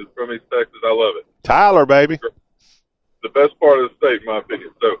family is from East Texas. I love it. Tyler, baby. The best part of the state, in my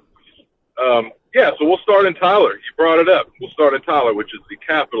opinion. So, so we'll start in Tyler. You brought it up. We'll start in Tyler, which is the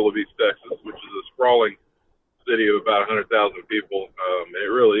capital of East Texas, which is a sprawling city of about 100,000 people. And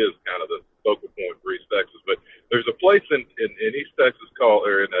it really is kind of the focal point for East Texas. But there's a place in East Texas in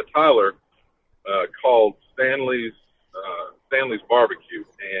Tyler called Stanley's Barbecue,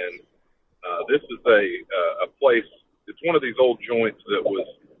 and this is a place. It's one of these old joints that was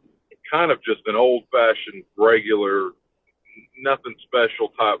kind of just an old-fashioned, regular, nothing special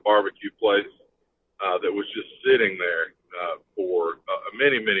type barbecue place that was just sitting there for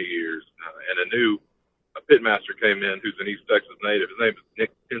many, many years. And a pitmaster came in who's an East Texas native. His name is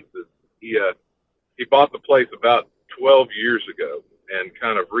Nick Pinson. He bought the place about 12 years ago and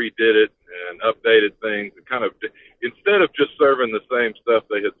kind of redid it and updated things. And kind of, instead of just serving the same stuff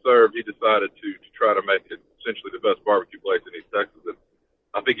they had served, he decided to try to make it essentially the best barbecue place in East Texas. And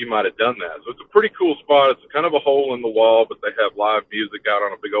I think he might have done that. So it's a pretty cool spot. It's kind of a hole in the wall, but they have live music out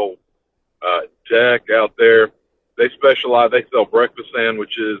on a big old deck out there. They specialize. They sell breakfast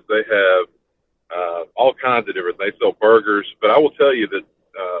sandwiches. They have all kinds of different. They sell burgers. But I will tell you that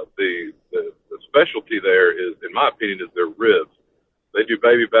the specialty there is, in my opinion, is their ribs. They do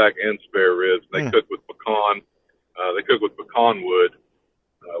baby back and spare ribs. They cook with pecan. They cook with pecan wood,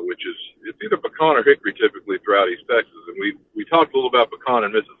 which is, it's either pecan or hickory typically throughout East Texas. And we talked a little about pecan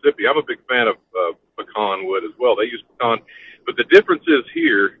in Mississippi. I'm a big fan of pecan wood as well. They use pecan. But the difference is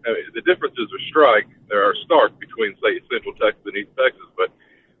here, the differences are stark between, say, Central Texas and East Texas. But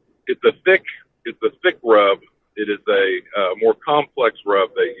it's a thick rub. It is a more complex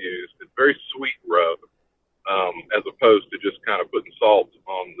rub they use. It's very sweet rub, as opposed to just kind of putting salt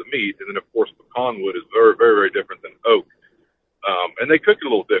on the meat. And then, of course, pecan wood is very, very, very different than oak. And they cook it a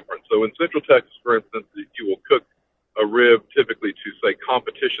little different. So in Central Texas, for instance, you will cook a rib typically to, say,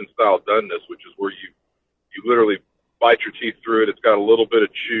 competition-style doneness, which is where you literally bite your teeth through it. It's got a little bit of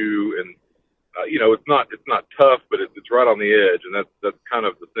chew, and it's not tough, but it's right on the edge, and that's kind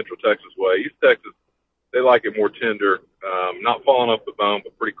of the Central Texas way. East Texas, they like it more tender, not falling off the bone,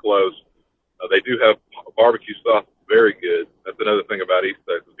 but pretty close. They do have barbecue sauce, very good. That's another thing about East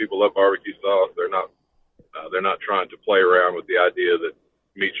Texas. People love barbecue sauce. They're not trying to play around with the idea that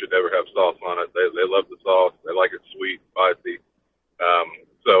meat should never have sauce on it. They love the sauce. They like it sweet, spicy.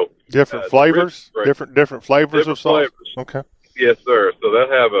 Different flavors, different flavors of sauce. Flavors. Okay. Yes, sir. So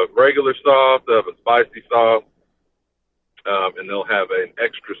they'll have a regular sauce, they'll have a spicy sauce, and they'll have an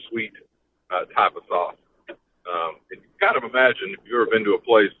extra sweet type of sauce. And you can kind of imagine, if you've ever been to a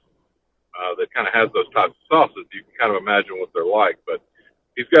place that kind of has those types of sauces, you can kind of imagine what they're like. But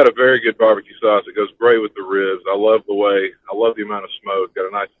he's got a very good barbecue sauce. It goes great with the ribs. I love the amount of smoke. Got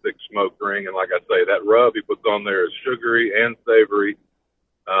a nice thick smoke ring, and like I say, that rub he puts on there is sugary and savory,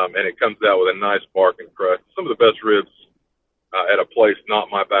 and it comes out with a nice bark and crust. Some of the best ribs at a place not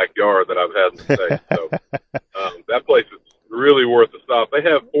my backyard that I've had in the state. So that place is really worth a stop. They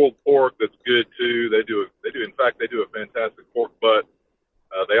have pulled pork that's good too. They do a fantastic pork butt.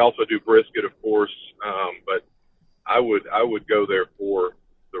 They also do brisket, of course, but I would go there for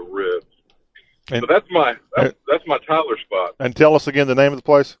the ribs. So that's my Tyler spot. And tell us again the name of the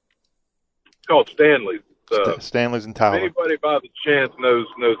place. It's called Stanley's. Stanley's in Tyler. Anybody by the chance knows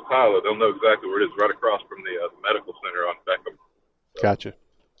Tyler, they'll know exactly where it is, right across from the medical center on Beckham. So, gotcha.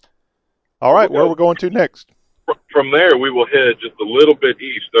 All right, where are we going to next? From there, we will head just a little bit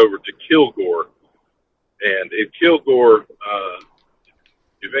east over to Kilgore. And in Kilgore,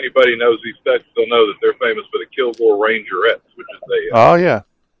 if anybody knows East Texas, they'll know that they're famous for the Kilgore Rangerettes, which is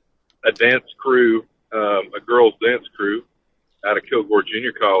a dance crew, a girls' dance crew out of Kilgore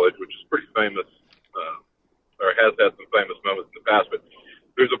Junior College, which is pretty famous, or has had some famous moments in the past. But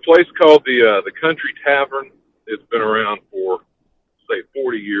there's a place called the Country Tavern. It's been around for, say,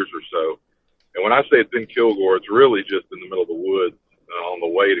 40 years or so. And when I say it's in Kilgore, it's really just in the middle of the woods on the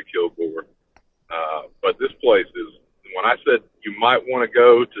way to Kilgore. But this place is, when I said you might want to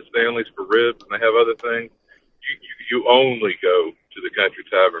go to Stanley's for ribs and they have other things, you only go to the Country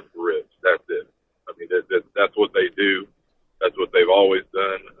Tavern for ribs. That's it. I mean, that's what they do. That's what they've always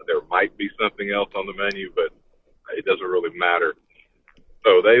done. There might be something else on the menu, but it doesn't really matter.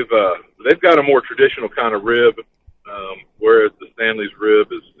 So they've got a more traditional kind of rib, whereas the Stanley's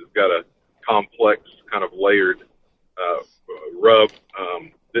rib has got a complex kind of layered rub.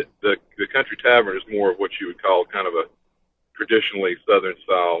 The Country Tavern is more of what you would call kind of a traditionally Southern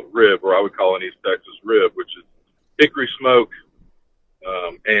style rib, or I would call an East Texas rib, which is hickory smoke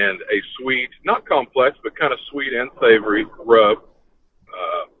and a sweet, not complex, but kind of sweet and savory rub.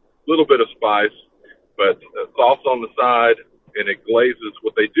 Little bit of spice, but sauce on the side, and it glazes.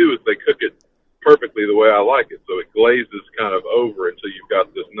 What they do is they cook it perfectly the way I like it. So it glazes kind of over until you've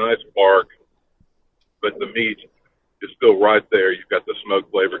got this nice bark, but the meat is still right there. You've got the smoke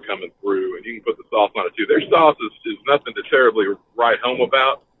flavor coming through, and you can put the sauce on it too. Their sauce is nothing to terribly write home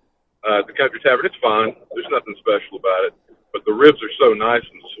about. The Country Tavern, it's fine. There's nothing special about it. But the ribs are so nice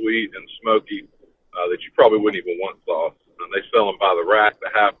and sweet and smoky that you probably wouldn't even want sauce. And they sell them by the rack, the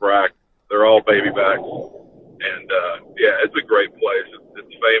half rack. They're all baby backs. And, it's a great place.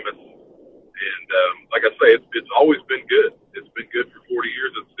 It's famous. And like I say, it's always been good. It's been good for 40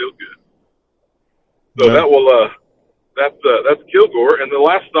 years. It's still good. So that will that's Kilgore. And the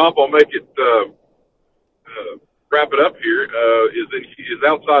last stop, I'll make it wrap it up here, is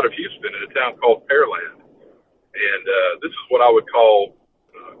outside of Houston in a town called Pearland. And this is what I would call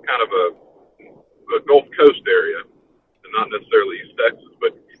kind of Gulf Coast area, and not necessarily East Texas,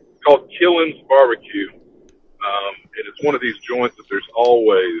 but it's called Killen's Barbecue. And it's one of these joints that there's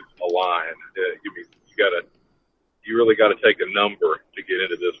always a line. You really got to take a number to get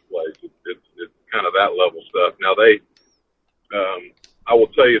into this place. It's kind of that level stuff. Now I will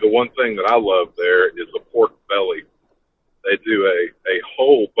tell you the one thing that I love there is the pork belly. They do a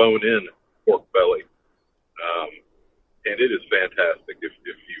whole bone-in pork belly, and it is fantastic.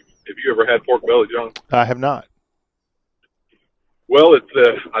 Have you ever had pork belly, John? I have not. Well,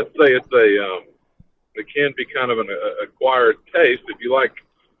 I'd say it can be kind of an acquired taste if you like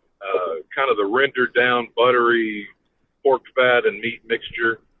kind of the rendered down buttery pork fat and meat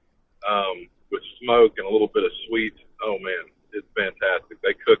mixture with smoke and a little bit of sweet. Oh man, it's fantastic.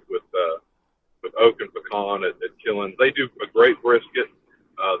 They cook with oak and pecan at Killen's. They do a great brisket.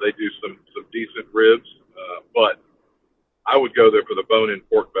 They do some decent ribs, but I would go there for the bone-in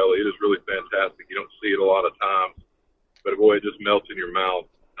pork belly. It is really fantastic. You don't see it a lot of times, but boy, it just melts in your mouth.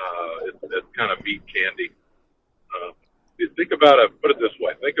 It's kind of meat candy. Put it this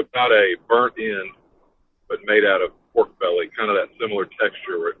way, think about a burnt end, but made out of pork belly, kind of that similar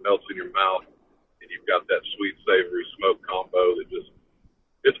texture where it melts in your mouth, and you've got that sweet, savory smoke combo that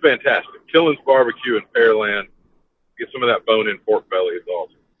it's fantastic. Killen's Barbecue in Pearland. Get some of that bone-in pork belly. It's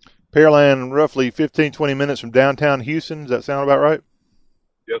awesome. Pearland, roughly 15, 20 minutes from downtown Houston. Does that sound about right?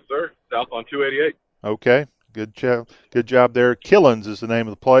 Yes, sir. South on 288. Okay. Good job there. Killen's is the name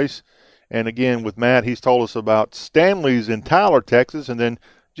of the place. And again, with Matt, he's told us about Stanley's in Tyler, Texas, and then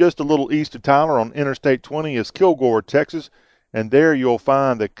just a little east of Tyler on Interstate 20 is Kilgore, Texas. And there you'll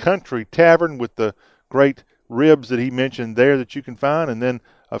find the Country Tavern with the great ribs that he mentioned there that you can find. And then,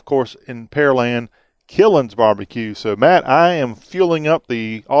 of course, in Pearland, Killen's Barbecue. So, Matt, I am fueling up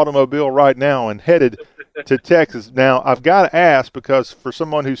the automobile right now and headed to Texas. Now, I've got to ask, because for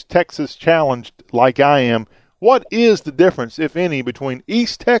someone who's Texas challenged like I am, what is the difference, if any, between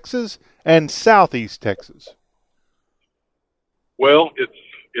East Texas and Southeast Texas? Well,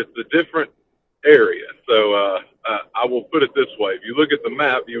 it's a different area. So I will put it this way. If you look at the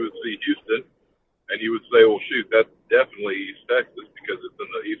map, you would see Houston, and you would say, well, shoot, that's definitely East Texas because it's in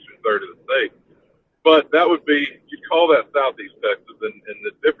the eastern third of the state. But that would be, you'd call that Southeast Texas, and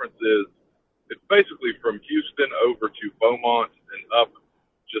the difference is it's basically from Houston over to Beaumont and up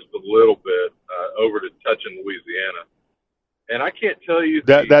just a little bit over to touching Louisiana. And I can't tell you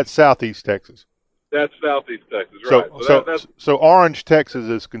that's Southeast Texas. That's Southeast Texas, right? So Orange, Texas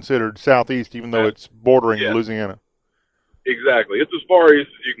is considered Southeast, even though it's bordering Louisiana. Exactly. It's as far east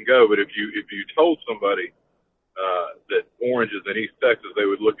as you can go. But if you told somebody that Orange is in East Texas, they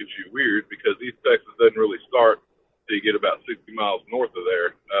would look at you weird because East Texas doesn't really start till you get about 60 miles north of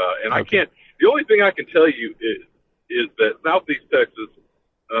there. And I can't. The only thing I can tell you is that Southeast Texas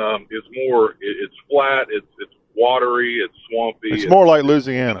is more. It's flat. It's watery. It's swampy. It's more like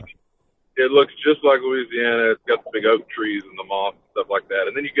Louisiana. It looks just like Louisiana. It's got the big oak trees and the moss and stuff like that.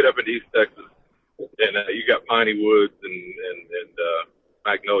 And then you get up into East Texas, and you got piney woods and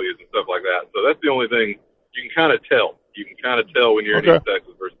magnolias and stuff like that. So that's the only thing you can kind of tell. You can kind of tell when you're in East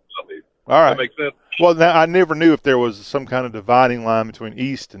Texas versus Southeast. All right. Does that make sense? Well, now, I never knew if there was some kind of dividing line between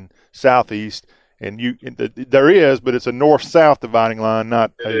East and Southeast, and there is, but it's a north-south dividing line,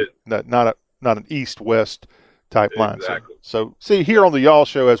 not an east-west type line. Exactly. So see, here on the Y'all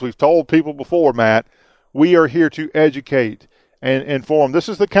Show, as we've told people before, Matt, we are here to educate and inform. This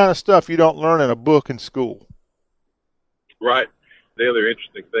is the kind of stuff you don't learn in a book in school. Right. The other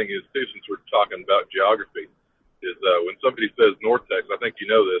interesting thing is, too, since we're talking about geography, is when somebody says North Texas, I think you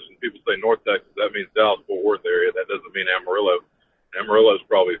know this, and people say North Texas, that means Dallas-Fort Worth area. That doesn't mean Amarillo. Amarillo is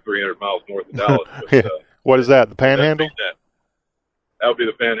probably 300 miles north of Dallas. But, what is that, the Panhandle? That would be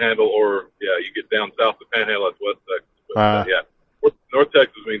the Panhandle, or, you get down south the Panhandle, that's West Texas. But, North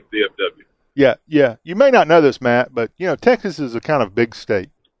Texas means DFW. Yeah. You may not know this, Matt, but, Texas is a kind of big state.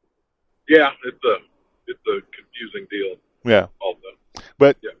 Yeah, it's a confusing deal. Yeah. Also.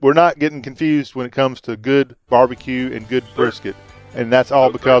 But we're not getting confused when it comes to good barbecue and good brisket. And that's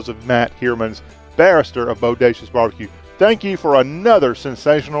all because of Matt Heermans, barrister of Bodacious Barbecue. Thank you for another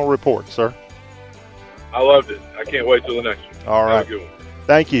sensational report, sir. I loved it. I can't wait till the next one. All right. Have a good one.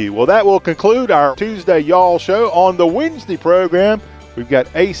 Thank you. Well, that will conclude our Tuesday Y'all Show. On the Wednesday program, we've got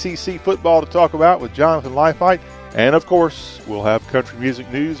ACC football to talk about with Jonathan Leifheit. And, of course, we'll have country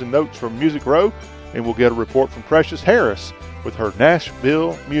music news and notes from Music Row. And we'll get a report from Precious Harris with her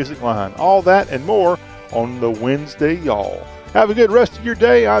Nashville music line. All that and more on the Wednesday Y'all. Have a good rest of your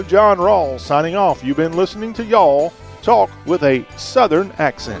day. I'm John Rawls signing off. You've been listening to Y'all Talk with a Southern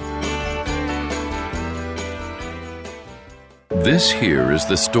accent. This here is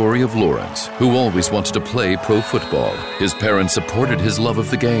the story of Lawrence, who always wanted to play pro football. His parents supported his love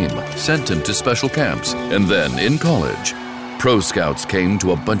of the game, sent him to special camps, and then, in college, Pro Scouts came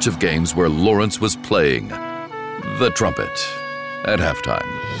to a bunch of games where Lawrence was playing the trumpet at halftime.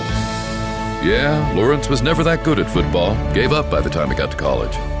 Yeah, Lawrence was never that good at football, gave up by the time he got to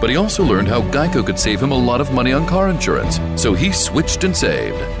college. But he also learned how Geico could save him a lot of money on car insurance, so he switched and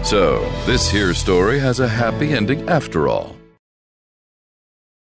saved. So, this here story has a happy ending after all.